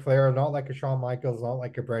like a Mm-hmm. Ric Flair, not like a Shawn Michaels, not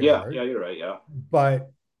like a Bret Yeah. Hart, Yeah. You're right. Yeah.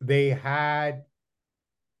 but they had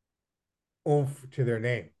oomph to their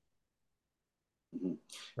name, Mm-hmm.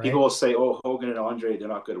 People right? will say, "Oh, Hogan and Andre, they're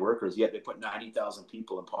not good workers." Yet they put 90,000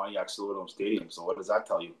 people in Pontiac Silverdome Stadium. So what does that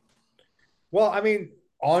tell you? Well, I mean,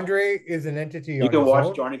 Andre is an entity You on can his watch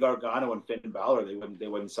own. Johnny Gargano and Finn Balor; they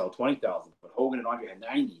wouldn't sell 20,000. But Hogan and Andre had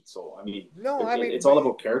 90. So I mean, No, I mean, it's all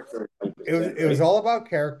about character, like you said, it was right? all about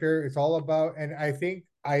character. It's all about, and I think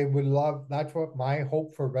I would love. That's what my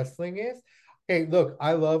hope for wrestling is. Hey, look,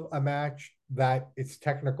 I love a match that it's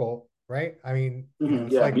technical, right? I mean, Mm-hmm.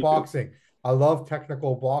 it's Yeah, like me too. boxing. I love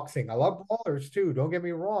technical boxing. I love brawlers too. Don't get me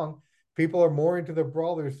wrong. People are more into the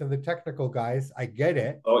brawlers than the technical guys. I get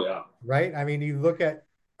it, Oh yeah. right? I mean, you look at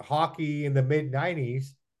hockey in the mid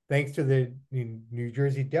 '90s, thanks to the New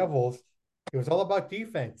Jersey Devils. It was all about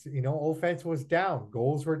defense. Offense was down,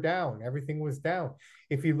 goals were down, everything was down.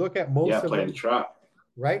 If you look at Yeah, most of playing the them, trap.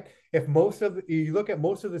 right? If most of you look at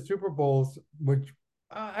most of the Super Bowls, which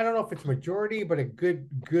I don't know if it's majority, but a good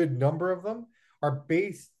number of them are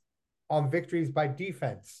based on victories by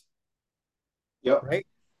defense, Yep. right?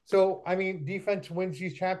 So I mean, defense wins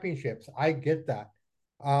these championships. I get that.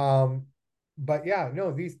 Um, but yeah,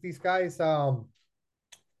 no, these guys, I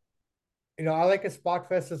like a spot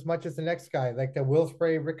fest as much as the next guy, like the Will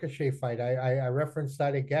Spray Ricochet fight. I referenced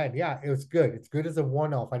that again. Yeah, it was good. It's good as a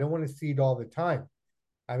one-off. I don't want to see it all the time.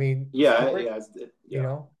 I mean, Yeah, story, yeah, you yeah.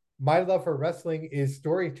 know, my love for wrestling is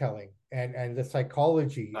storytelling and the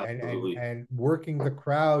psychology and Absolutely. and working the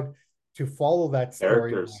crowd to follow that storyline.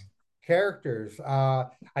 Characters. Characters.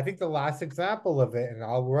 I think the last example of it, and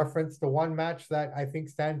I'll reference the one match that I think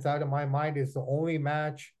stands out in my mind, is the only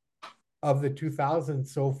match of the 2000s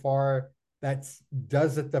so far that's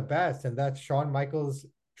does it the best, and that's Shawn Michaels,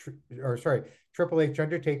 or sorry, Triple H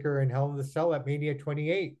Undertaker in Hell in the Cell at Mania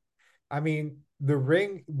 28. I mean, the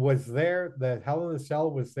ring was there, the Hell in the Cell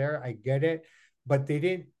was there. I get it, but they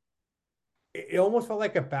didn't. It almost felt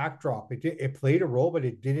like a backdrop. It played a role, but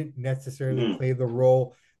it didn't necessarily Mm-hmm. play the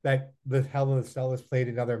role that the Hell in the Cell has played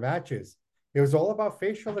in other matches. It was all about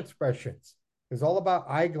facial expressions. It was all about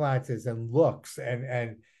eye glances and looks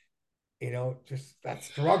and just that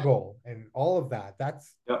struggle and all of that.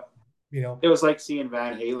 That's Yep. you know, It was like seeing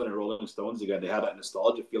Van Halen and Rolling Stones again. They had that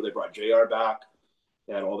nostalgia feel. They brought JR back.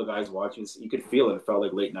 They had all the guys watching. You could feel it. It felt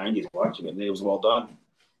like late '90s watching it, and it was well done.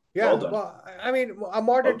 Well yeah. done. Well, I mean,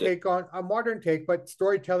 Loved it. a modern take, but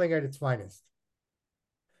storytelling at its finest.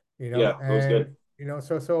 Yeah, it was And good.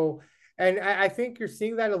 and I think you're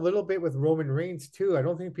seeing that a little bit with Roman Reigns too. I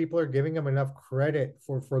don't think people are giving him enough credit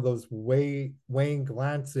for those weighing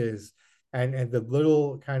glances and the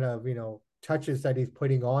little kind of touches that he's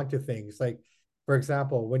putting onto things. Like, for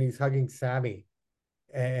example, when he's hugging Sammy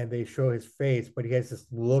and they show his face, but he has this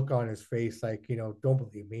look on his face like, don't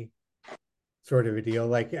believe me, sort of a deal.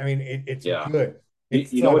 Like, I mean, it's Yeah. good. You,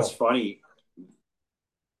 It's you know what's subtle. funny?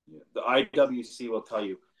 The IWC will tell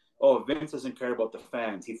you, oh, Vince doesn't care about the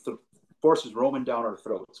fans. He forces Roman down our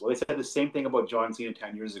throats. Well, they said the same thing about John Cena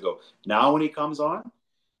 10 years ago. Now, when he comes on,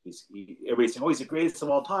 everybody's saying, oh, he's the greatest of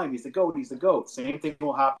all time. He's the GOAT. He's the GOAT. Same thing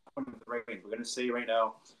will happen with Reigns. We're going to say right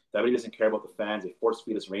now that he doesn't care about the fans. They force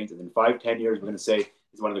feed us Reigns. And in 5, 10 years, we're going to say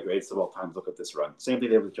he's one of the greatest of all time. Look at this run. Same thing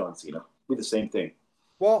they did with John Cena. It'll be the same thing.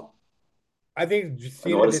 Well, I think I'm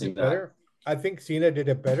Cena did noticing it that. better. I think Cena did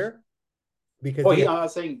it better because Oh, he I'm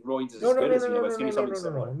not saying Reigns is no, as no, good no, as no, Cena, no, but no, it's going no, to be no,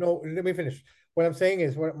 something no, no, similar. no, no. Let me finish. What I'm saying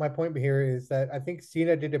is, what my point here is that I think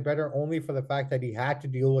Cena did it better only for the fact that he had to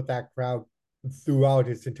deal with that crowd throughout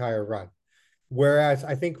his entire run. Whereas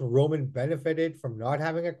I think Roman benefited from not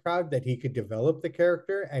having a crowd, that he could develop the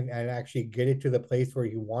character and actually get it to the place where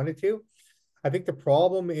he wanted to. I think the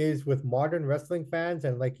problem is with modern wrestling fans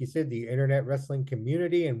and, like you said, the internet wrestling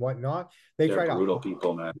community and whatnot. They They're try to brutal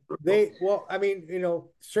people, man. Brutal. well, I mean,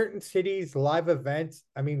 certain cities, live events,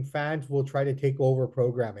 I mean, fans will try to take over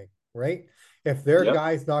programming, right? If their Yep.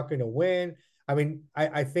 guy's not going to win, I mean,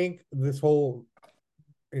 I think this whole,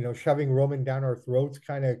 shoving Roman down our throats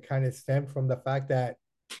kind of stemmed from the fact that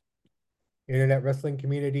internet wrestling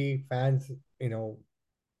community fans,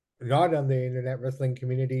 not on the internet wrestling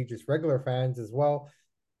community, just regular fans as well.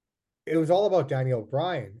 It was all about Daniel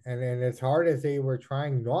Bryan, and as hard as they were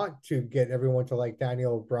trying not to get everyone to like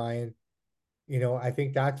Daniel Bryan, I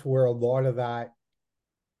think that's where a lot of that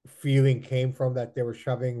feeling came from, that they were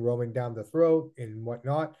shoving Roman down the throat and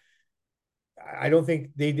whatnot. I don't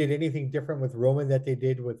think they did anything different with Roman that they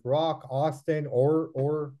did with Rock, Austin,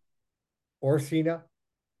 or Cena,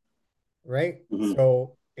 right? Mm-hmm.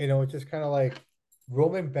 So, it's just kind of like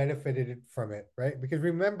Roman benefited from it, right? Because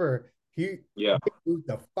remember, Yeah. they moved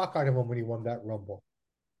the fuck out of him when he won that Rumble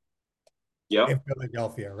Yep. in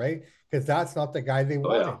Philadelphia, right? Because that's not the guy they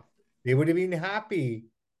Oh yeah. wanted. They would have been happy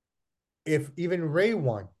if even Ray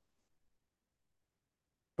won.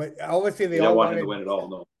 But obviously They don't want him to win at all.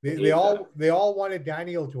 No, they, they they hated that. all they all wanted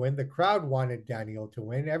Daniel to win. The crowd wanted Daniel to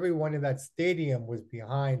win. Everyone in that stadium was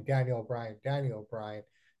behind Daniel Bryan. Daniel Bryan.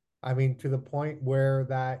 I mean, to the point where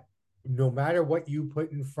that no matter what you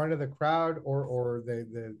put in front of the crowd or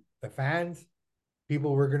the fans,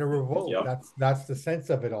 people were going to revolt. Yep. That's the sense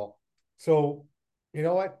of it all. So, you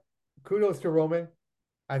know what? Kudos to Roman.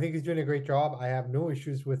 I think he's doing a great job. I have no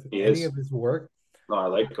issues with He any is. of his work. No, I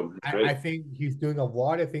like him. He's I great. think he's doing a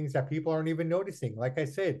lot of things that people aren't even noticing. Like I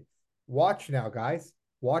said, watch now, guys.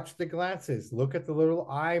 Watch the glances. Look at the little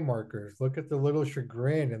eye markers. Look at the little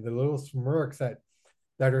chagrin and the little smirks that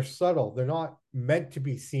are subtle. They're not meant to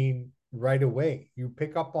be seen right away. You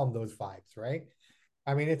pick up on those vibes, right?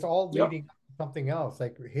 I mean, it's all Yep. leading up to something else.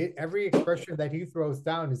 Like every expression that he throws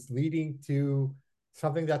down is leading to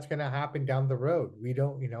something that's going to happen down the road. We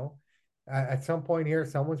don't, at some point here,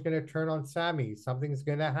 someone's going to turn on Sammy. Something's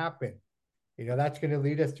going to happen. That's going to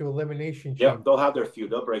lead us to elimination Yep. chamber. They'll have their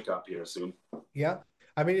feud. They'll break up here soon. Yeah.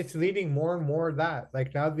 I mean, it's leading more and more of that.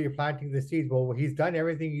 Like now that you're planting the seeds, well, he's done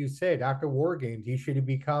everything you said after War Games. He should have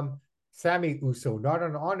become Sammy Uso, not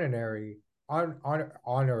an honorary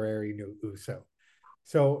new Uso.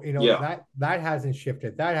 So, Yeah. that hasn't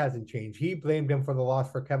shifted. That hasn't changed. He blamed him for the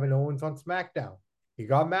loss for Kevin Owens on SmackDown. He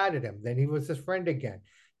got mad at him. Then he was his friend again.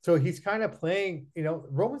 So he's kind of playing,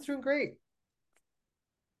 Roman's doing great.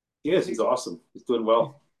 He is. He's awesome. He's doing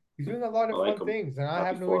well. He's doing a lot I of like fun him. things, and I Happy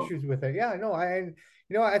have no for him. issues with it. Yeah, no,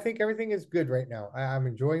 I think everything is good right now. I'm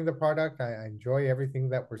enjoying the product. I enjoy everything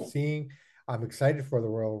that we're seeing. I'm excited for the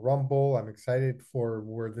Royal Rumble. I'm excited for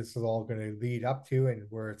where this is all going to lead up to and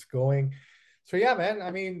where it's going. So yeah, man.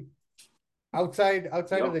 I mean, outside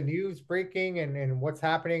of Yep. the news breaking and what's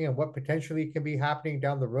happening and what potentially can be happening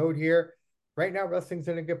down the road here, right now wrestling's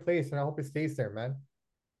in a good place, and I hope it stays there, man.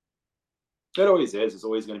 It always is. It's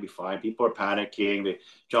always going to be fine. People are panicking. They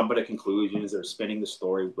jump into conclusions. They're spinning the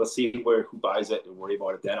story. Let's see who buys it and worry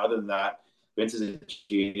about it then. Other than that, Vince is a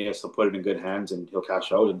genius. He'll put it in good hands and he'll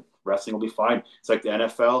cash out, and wrestling will be fine. It's like the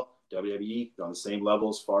NFL, WWE, they're on the same level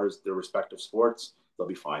as far as their respective sports. They'll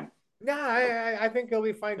be fine. Yeah, I think he'll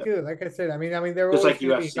be fine too. Like I said, I mean, there are Just always like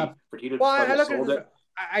going to be UFC. hiccups. Fertitta Well, I look at sold this. it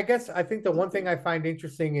I guess I think the one thing I find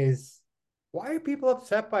interesting is why are people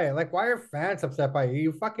upset by it? Like, why are fans upset by it?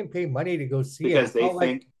 You fucking pay money to go see it. because It's they not like,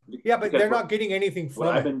 think yeah, but because they're not getting anything what from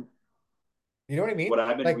I've it. been You know what I mean? what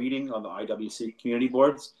I've been Like, reading on the IWC community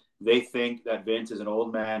boards, they think that Vince is an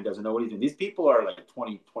old man, doesn't know anything. These people are like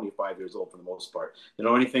 20, 25 years old for the most part. They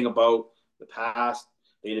don't know anything about the past.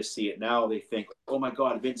 They just see it now. They think, oh my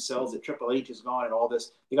God, Vince sells it. Triple H is gone and all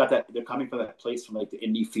this. They got that. They're coming from that place from like the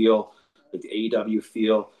indie feel, like the AEW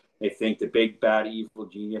feel. They think the big bad evil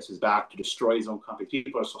genius is back to destroy his own company.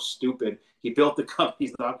 People are so stupid. He built the company.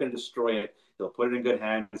 He's not going to destroy it. He'll put it in good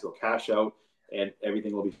hands. He'll cash out, and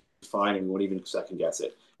everything will be fine, and we won't even second guess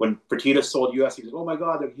it. When Fertitta sold US, he goes, "Oh my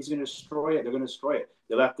God, he's going to destroy it. They're going to destroy it."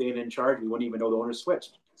 They left Dana in charge. We wouldn't even know the owner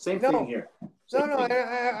switched. Same thing no, here. no, Same no. thing.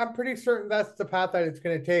 I'm pretty certain that's the path that it's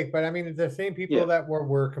going to take. But I mean, it's the same people Yeah, that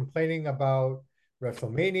were complaining about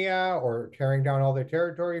WrestleMania or tearing down all their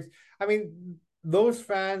territories. I mean, those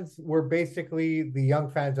fans were basically the young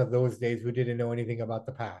fans of those days who didn't know anything about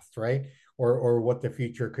the past, right? Or what the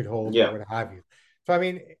future could hold or yeah, what have you. So I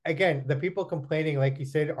mean, again, the people complaining, like you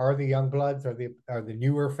said, are the young bloods, are the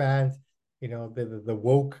newer fans, the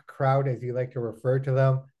woke crowd, as you like to refer to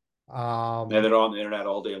them. and Um, they're on the internet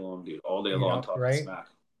all day long, dude. All day long talking right? smack.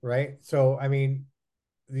 Right. So, I mean,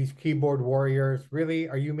 these keyboard warriors, really,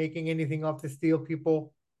 are you making anything off the steel,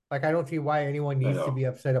 people? Like, I don't see why anyone I needs to know be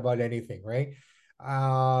upset about anything, right?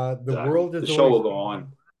 The exactly. world The is show always will go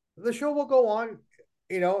on. the show will go on.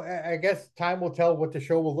 I guess time will tell what the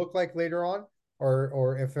show will look like later on,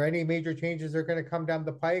 or if there are any major changes are going to come down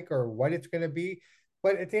the pike, or what it's going to be.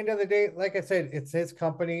 But at the end of the day, like I said, it's his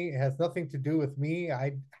company. It has nothing to do with me.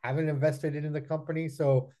 I haven't invested in the company,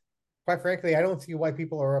 so quite frankly, I don't see why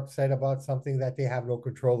people are upset about something that they have no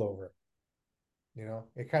control over.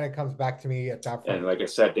 It kind of comes back to me at that And front. like I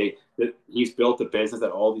said, he's built a business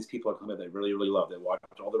that all these people are coming that really, really love. They watch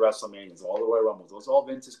all the WrestleManias, all the Royal Rumbles. Those are all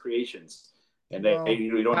Vince's creations. And Well,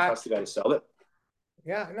 you don't Pat, trust the guy to sell it.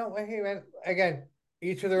 yeah, no, hey man, again,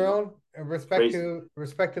 each of their You know, own. And respect crazy. to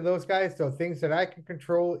respect to those guys. So things that I can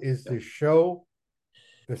control is Yeah, the show.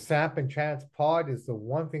 The Samp and Chance pod is the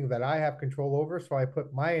one thing that I have control over. So I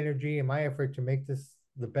put my energy and my effort to make this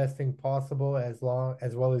the best thing possible as well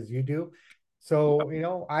as you do. yeah,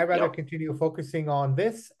 So, I rather yeah. continue focusing on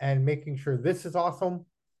this and making sure this is awesome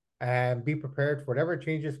and be prepared for whatever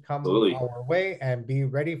changes come Absolutely. our way and be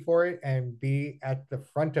ready for it and be at the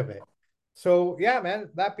front of it. So, yeah, man,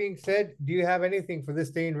 that being said, do you have anything for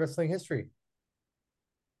this day in wrestling history?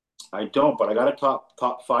 I don't, but I got a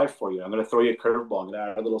top five for you. I'm going to throw you a curveball. I'm going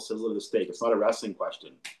to add a little sizzle to the steak. It's not a wrestling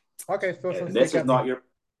question, Okay, throw some and steak at me.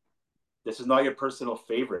 this is not your personal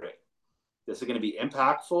favorite. This is going to be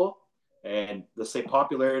impactful and let's say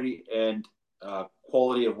popularity and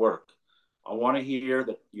quality of work. I want to hear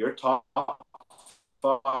that your top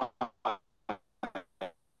five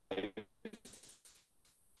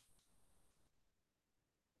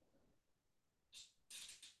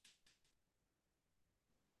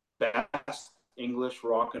best English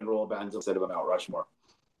rock and roll bands instead of a Mount Rushmore.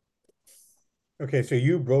 Okay, so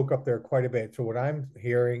you broke up there quite a bit. So what I'm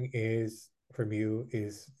hearing is from you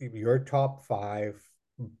is your top five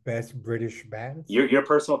Best British bands. Your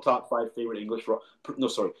personal top five favorite English rock. No,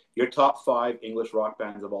 sorry, your top five English rock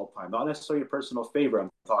bands of all time. Not necessarily your personal favorite. I'm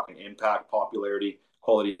talking impact, popularity,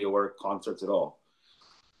 quality of work, concerts at all.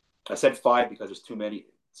 I said five because there's too many.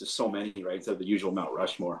 It's just so many, right? Instead of the usual Mount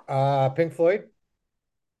Rushmore. Pink Floyd.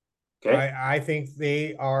 Okay. I think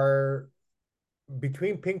they are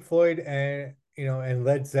between Pink Floyd and and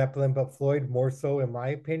Led Zeppelin, but Floyd more so, in my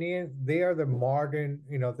opinion. They are the modern,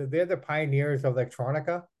 they're the pioneers of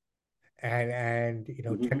electronica and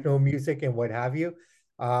Mm-hmm. techno music and what have you.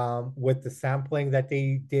 With the sampling that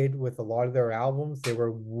they did with a lot of their albums, they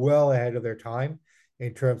were well ahead of their time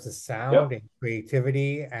in terms of sound Yep. and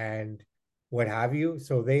creativity and what have you.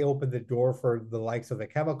 So they opened the door for the likes of the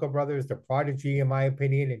Chemical Brothers, the Prodigy, in my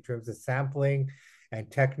opinion, in terms of sampling and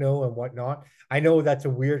techno and whatnot. I know that's a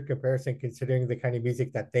weird comparison considering the kind of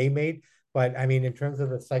music that they made, but I mean, in terms of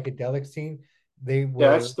the psychedelic scene, they Yeah,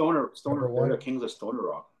 that's were stoner. number They're one. the kings of stoner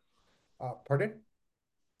rock. Pardon?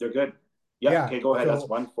 They're good. Yeah. Yeah. Okay, go ahead. That's So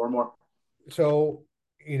one. Four more. so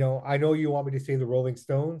I know you want me to say the Rolling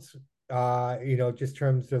Stones, just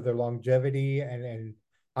terms of their longevity and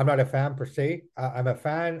I'm not a fan per se. I'm a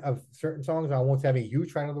fan of certain songs. I won't say I'm a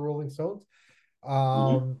huge fan of the Rolling Stones.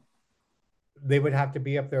 Mm-hmm. Um, they would have to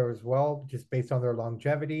be up there as well, just based on their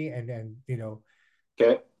longevity and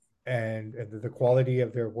Okay. and the quality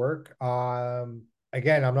of their work.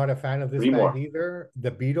 Again, I'm not a fan of this Three band more. either.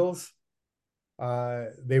 The Beatles,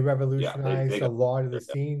 they Yeah, revolutionized they a got. lot of the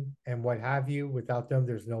scene and what have you. Without them,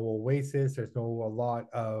 there's no Oasis. There's no a lot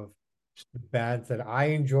of bands that I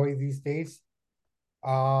enjoy these days.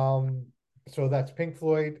 Um, so that's Pink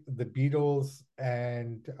Floyd, the Beatles,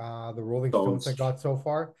 and the Rolling Stones I Stones. got so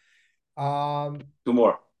far. Um, Two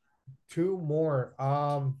more. two more.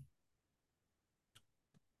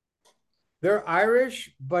 They're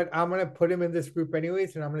Irish, but I'm gonna put them in this group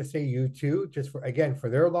anyways, and I'm gonna say U2, just for again for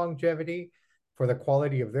their longevity, for the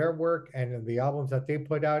quality of their work and the albums that they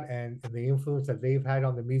put out and the influence that they've had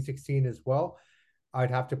on the music scene as well. I'd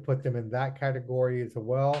have to put them in that category as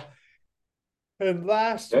well. And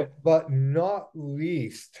last Okay. but not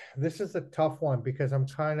least, this is a tough one because I'm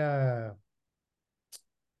kind of,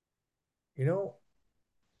 you know,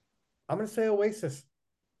 I'm gonna say Oasis.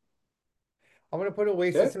 I'm gonna put Okay.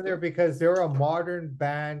 Oasis in there because they're a modern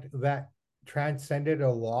band that transcended a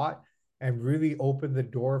lot and really opened the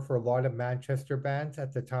door for a lot of Manchester bands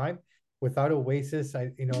at the time. Without Oasis,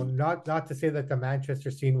 not to say that the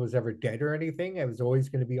Manchester scene was ever dead or anything. It was always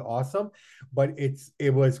going to be awesome, but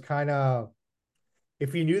it was kind of,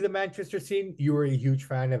 if you knew the Manchester scene, you were a huge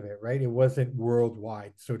fan of it, right? It wasn't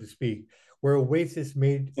worldwide, so to speak. Where Oasis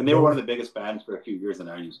made And they were one of those the biggest bands for a few years in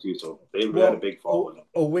the 90s too, so they had a Well, big following.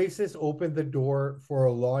 Oasis opened the door for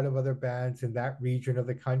a lot of other bands in that region of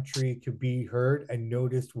the country to be heard and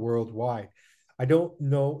noticed worldwide. I don't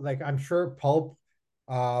know, like I'm sure Pulp,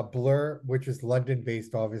 Blur, which is London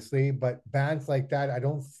based, obviously, but bands like that, I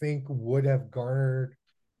don't think would have garnered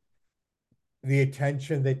the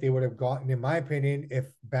attention that they would have gotten, in my opinion,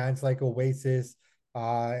 if bands like Oasis,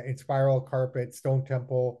 in Spiral Carpet, Stone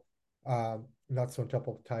Temple, not Stone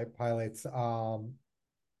Temple type pilots,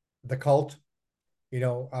 the Cult,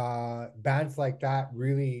 bands like that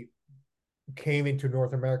really came into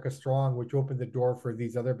North America strong, which opened the door for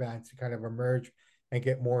these other bands to kind of emerge and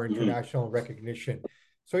get more Mm-hmm. international recognition.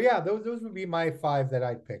 So yeah, those would be my five that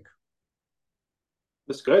I'd pick.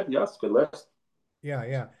 That's good. Yeah, it's a good list. Yeah,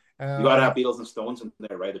 yeah. You got to have Beatles and Stones in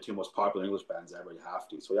there, right? The two most popular English bands ever. You have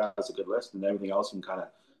to. So yeah, that's a good list, and everything else you can kind of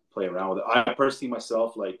play around with it. I personally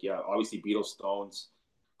myself, like, yeah, obviously Beatles, Stones,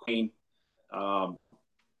 Queen. Um,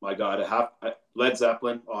 my God, I have Led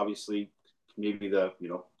Zeppelin, obviously, maybe that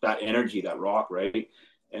energy, that rock, right?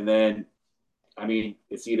 And then, I mean,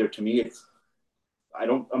 it's either to me,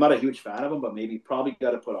 I'm not a huge fan of them, but maybe probably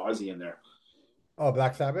got to put Ozzy in there. Oh,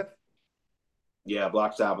 Black Sabbath. Yeah,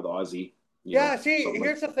 Black Sabbath, Ozzy, Yeah, see, something like.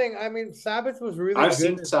 here's the thing. I mean, Sabbath was really I've good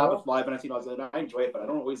seen as Sabbath well. live and I've seen Ozzy, and I enjoy it, but I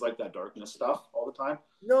don't always like that darkness stuff all the time.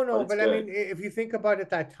 No, But no, it's but I good. mean, if you think about it,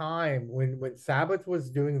 that time when Sabbath was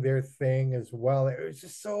doing their thing as well, it was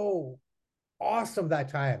just so awesome that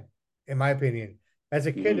time, in my opinion, as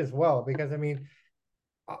a kid Mm-hmm. as well. Because I mean,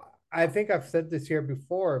 I think I've said this here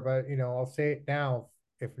before, but I'll say it now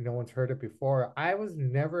if no one's heard it before. I was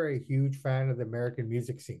never a huge fan of the American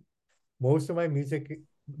music scene. Most of my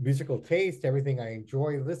musical taste, everything I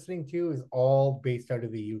enjoy listening to is all based out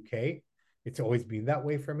of the UK. It's always been that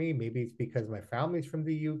way for me. Maybe it's because my family's from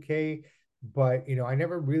the UK, but I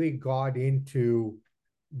never really got into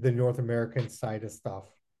the North American side of stuff.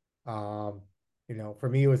 For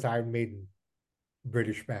me it was Iron Maiden,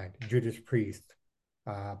 British band, Judas Priest,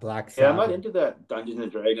 Black Yeah, I'm not Sabbath. into that Dungeons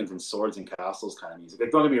and Dragons and Swords and Castles kind of music.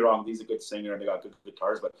 Like, don't get me wrong, he's a good singer and they got good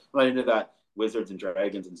guitars, but I'm not into that Wizards and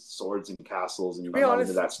Dragons and Swords and Castles, To and be I'm not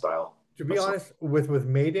into honest, that style to be myself. honest, with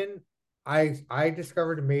Maiden, I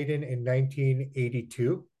discovered Maiden in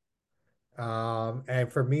 1982.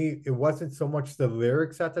 And for me, it wasn't so much the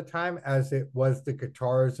lyrics at the time as it was the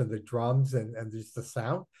guitars and the drums and just the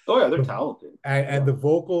sound. Oh yeah, they're The- talented. and Yeah. the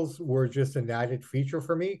vocals were just an added feature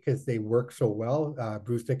for me because they work so well.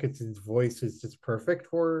 Bruce Dickinson's voice is just perfect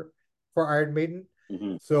for Iron Maiden.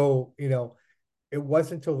 Mm-hmm. So, it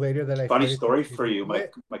wasn't until later that I Funny started to story get for you. into My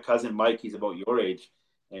it. my cousin Mike, he's about your age,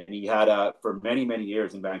 and he had a for many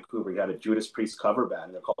years in Vancouver. He had a Judas Priest cover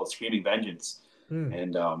band. They're called Screaming Vengeance, Hmm.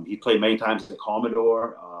 and he played many times at the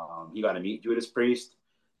Commodore. He got to meet Judas Priest.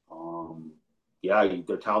 Um, yeah,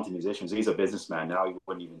 they're talented musicians. He's a businessman now. You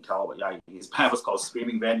wouldn't even tell, but yeah, his band was called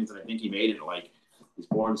Screaming Vengeance, and I think he made it like he's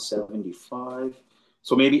born '75,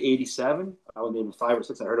 so maybe '87. I was maybe 5 or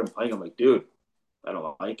 6. I heard him playing. I'm like, dude, I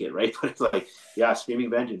don't like it, right? But it's like, yeah, Screaming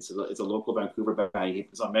Vengeance is a local Vancouver band. He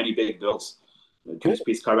puts on many big bills. The Judas Cool.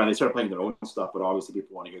 Priest cover band. They started playing their own stuff, but obviously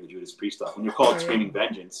people want to hear the Judas Priest stuff. When you're called Yeah, yeah. Screaming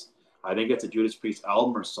Vengeance, I think it's a Judas Priest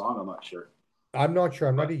album or song. I'm not sure, I'm not sure.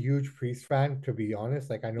 I'm not a but huge Priest fan, to be honest.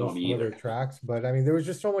 Like I know no, me some of their either. tracks, but I mean, there was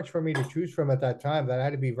just so much for me to choose from at that time that I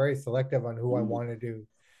had to be very selective on who I Mm. wanted to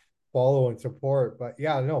follow and support. But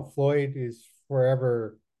yeah, no, Floyd is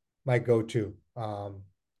forever my go-to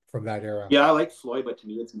from that era. Yeah, I like Floyd, but to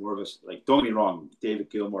me, it's more of a like. Don't get me wrong, David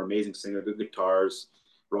Gilmour, amazing singer, good guitars.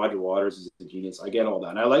 Roger Waters is a genius. I get all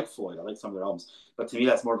that, and I like Floyd. I like some of their albums, but to me,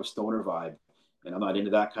 that's more of a stoner vibe, and I'm not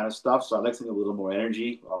into that kind of stuff. So I like something a little more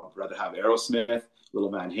energy. I'd rather have Aerosmith, Little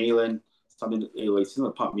Van Halen, something that it's going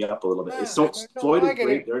to pump me up a little bit. It's so No, Floyd I is get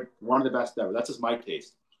great. it. They're one of the best ever. That's just my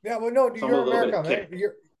taste. Yeah, well, no, Some with you're a little bit America, of man.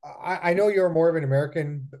 kick. I know you're more of an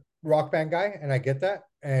American rock band guy, and I get that.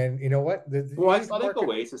 And you know what? The Well, huge I like market.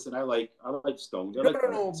 Oasis, and I like Stones. I No, like no,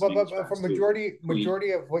 the no. swingers But for bands too, like Queen.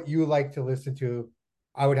 majority of what you like to listen to,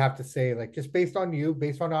 I would have to say, like, just based on you,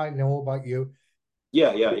 based on what I know about you,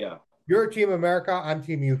 Yeah, yeah, yeah, you're Team America, I'm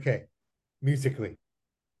Team UK, musically.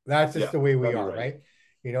 That's just yeah. the way we That'd be are, right.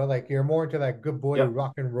 right? Like you're more into that good boy Yeah.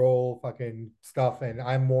 rock and roll fucking stuff, and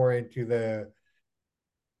I'm more into the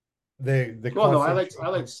Well, no, I constant. like I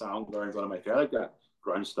like Soundgarden's one of my favorite. I like that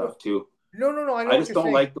grunge No, stuff too. no. I know I what just you're don't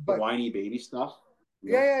saying, like the but whiny baby stuff.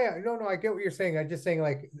 You yeah, know? yeah. No, I get what you're saying. I'm just saying,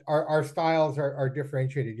 like, our styles are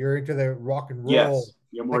differentiated. You're into the rock and roll, Yes,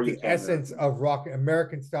 you're more like the UK essence American. of rock,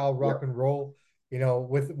 American style rock Yep. and roll.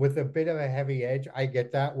 With a bit of a heavy edge. I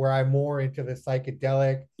get that. Where I'm more into the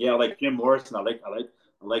psychedelic. Yeah, like Jim Morrison. I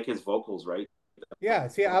like his vocals. Right. Yeah,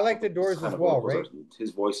 see, I like the Those Doors kind as of well, vocals are. right?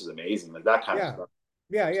 His voice is amazing. Like that kind of Yeah, stuff.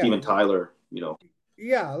 yeah. Steven Tyler.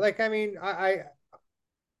 Yeah. Like, I mean, I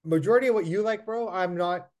majority of what you like, bro. I'm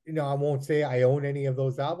not. I won't say I own any of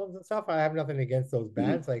those albums and stuff. I have nothing against those Mhm.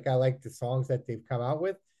 bands. Like, I like the songs that they've come out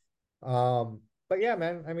with. But yeah,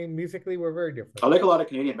 man. I mean, musically, we're very different. I like a lot of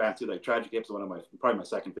Canadian bands too. Like Tragic Hips is one of my probably my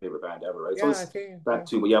second favorite band ever. Right. So Yeah, I it's see. Yeah, that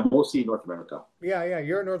too. But yeah, mostly North America. yeah.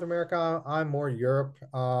 You're North America. I'm more Europe.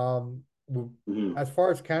 Mm-hmm. As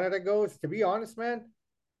far as Canada goes, to be honest, man,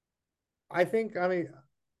 I mean,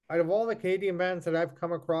 out of all the Canadian bands that I've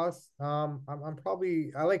come across, I'm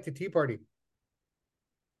probably I like the Tea Party.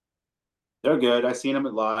 They're good. I've seen them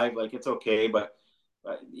live. Like it's okay, but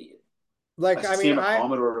uh, I Like, I see mean, them at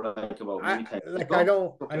Commodore like about I maybe 10 years like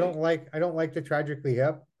ago. Okay. I don't like the Tragically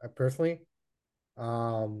Hip personally.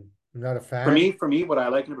 I'm not a For fan. me, for me, what I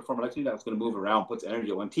like in a performer like that's going to move around, puts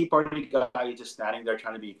energy. When Tea Party guy is just standing there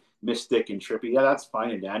trying to be mystic and trippy, yeah, that's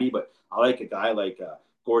fine and dandy. But I like a guy like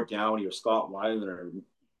Gord Downey or Scott Weiland or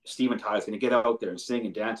Steven Tyler's going to get out there and sing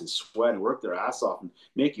and dance and sweat and work their ass off and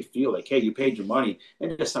make you feel like, hey, you paid your money,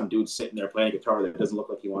 and just some dude sitting there playing a guitar that doesn't look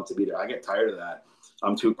like he wants to be there. I get tired of that.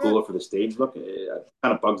 I'm too Eh, cool for the stage look. It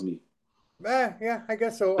kind of bugs me. yeah, I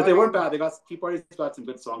guess so. But I they weren't mean, bad. They got Tea Party's got some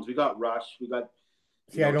good songs. We got Rush. We got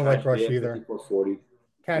see, I don't like Tragically Rush at either. 5440.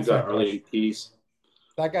 Can't We got stand Our Lady Rush. Peace.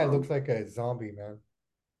 That guy looks Um, like a zombie, man.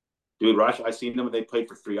 dude, Rush, I seen them. They played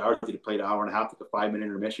for 3 hours. They played an hour and a half. Took a 5 minute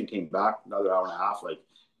intermission. Came back another hour and a half. Like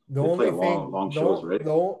The they play only long, thing, long shows, right?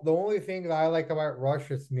 the only thing that I like about Rush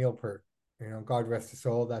is Neil Peart. God rest his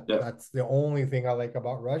soul. Yeah, That's the only thing I like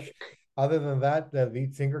about Rush. Other than that, the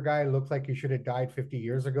lead singer guy looks like he should have died 50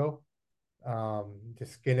 years ago.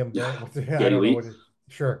 Just skin and yeah. bone. What's it? I Geddy don't know Lee. what it.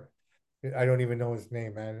 Sure, I don't even know his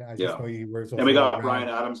name, man. I just Yeah, know he wears and those we little got Brian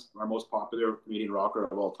round. Adams, our most popular Canadian rocker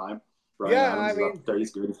of all time. Brian Yeah, I Adams is up mean, there.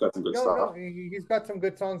 He's good. He's got some good no, stuff. he's got some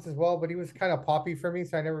good songs as well, but he was kind of poppy for me,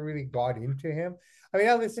 so I never really got into him. I mean,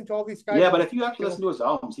 I listened to all these guys Yeah, on but the if you actually radio. listen to his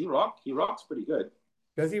albums, he rocks pretty good.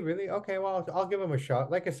 Does he really? Okay, well, I'll give him a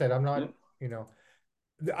shot. Like I said, I'm not, Yeah. you know,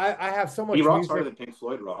 I have so He much rocks harder music. than Pink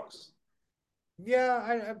Floyd rocks. Yeah,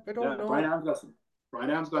 I don't Yeah, Brian know. Adams got some. Brian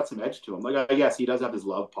Adams got some edge to him. Like I guess he does have his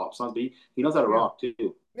love pop songs, but he knows how to Yeah, rock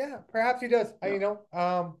too. yeah, perhaps he does. Yeah.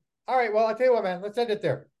 All right, well, I'll tell you what, man, let's end it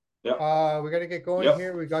there. Yep. We got to get going Yep.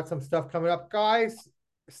 here. We got some stuff coming up. Guys,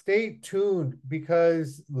 stay tuned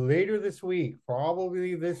because later this week,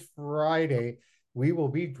 probably this Friday, we will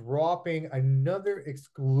be dropping another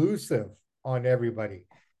exclusive on everybody.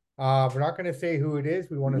 We're not going to say who it is.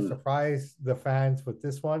 We want to Mm-hmm. surprise the fans with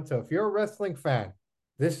this one. So if you're a wrestling fan,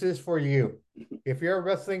 this is for you. If you're a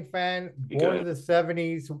wrestling fan Be born in good. the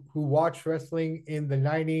 70s who watched wrestling in the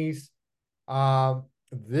 90s,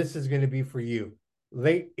 this is going to be for you.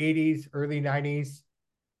 Late 80s, early 90s,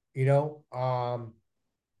 you know,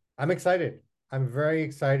 I'm excited. I'm very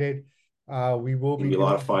excited. We will It'll be be a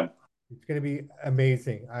lot of doing, fun. it's going to be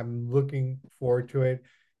amazing. I'm looking forward to it.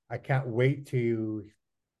 I can't wait to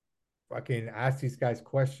fucking ask these guys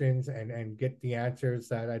questions and get the answers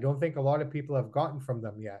that I don't think a lot of people have gotten from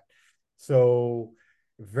them yet. So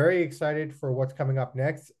very excited for what's coming up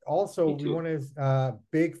next. Also, Me we too. want to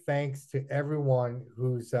big thanks to everyone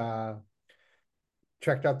who's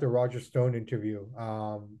checked out the Roger Stone interview.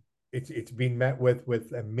 It's been met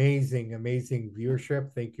with amazing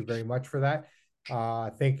viewership. Thank you very much for that.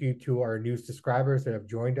 Thank you to our new subscribers that have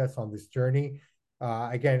joined us on this journey.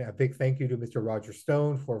 Again, a big thank you to Mr. Roger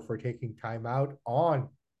Stone for taking time out on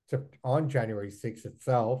January 6th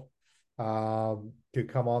itself to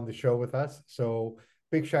come on the show with us. So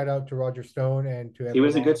big shout out to Roger Stone and to He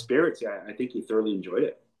was in everyone. good spirits. Yeah, I think he thoroughly enjoyed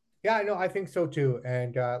it. Yeah, I know. I think so too.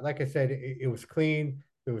 And like I said, it was clean.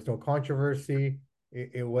 There was no controversy.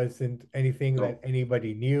 It wasn't anything that No,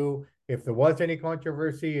 anybody knew. If there was any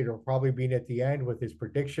controversy, it'll probably be at the end with his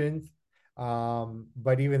predictions.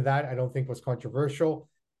 But even that, I don't think was controversial.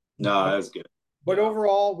 no, But that was good. but Yeah,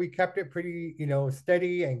 overall, we kept it pretty,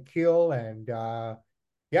 steady and keel. And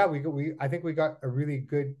yeah, we I think we got a really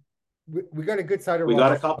good, we got a good side of we got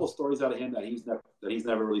Roger a couple Stone. stories out of him that he's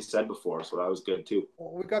never really said before, so that was good too.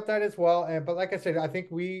 We got that as well. And but like I said, I think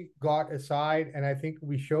we got a side, and I think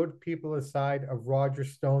we showed people a side of Roger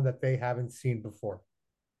Stone that they haven't seen before.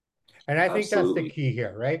 And I think that's the Absolutely. key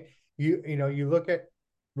here, right? You look at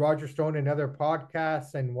Roger Stone and other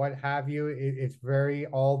podcasts and what have you, it's very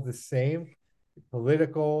all the same,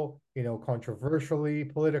 political, controversially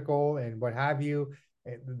political and what have you.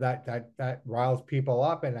 That riles people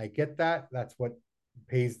up, and I get that. That's what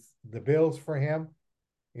pays the bills for him.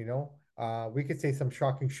 We could say some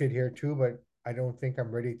shocking shit here too, but I don't think I'm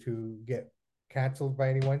ready to get canceled by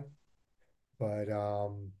anyone. But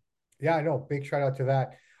yeah, I know. Big shout out to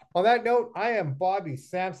that. On that note, I am Bobby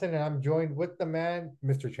Sampson, and I'm joined with the man,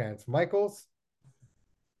 Mr. Chance Michaels.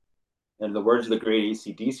 And in the words of the great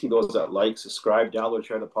ACDC, those that like, subscribe, download,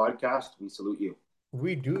 share the podcast, we salute you.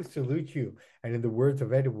 We do salute you. And in the words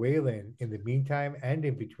of Ed Whalen, in the meantime and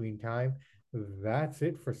in between time, that's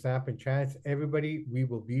it for Samp and Chance. Everybody, we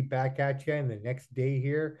will be back at you in the next day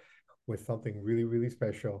here with something really, really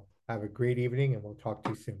special. Have a great evening, and we'll talk to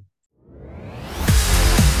you soon.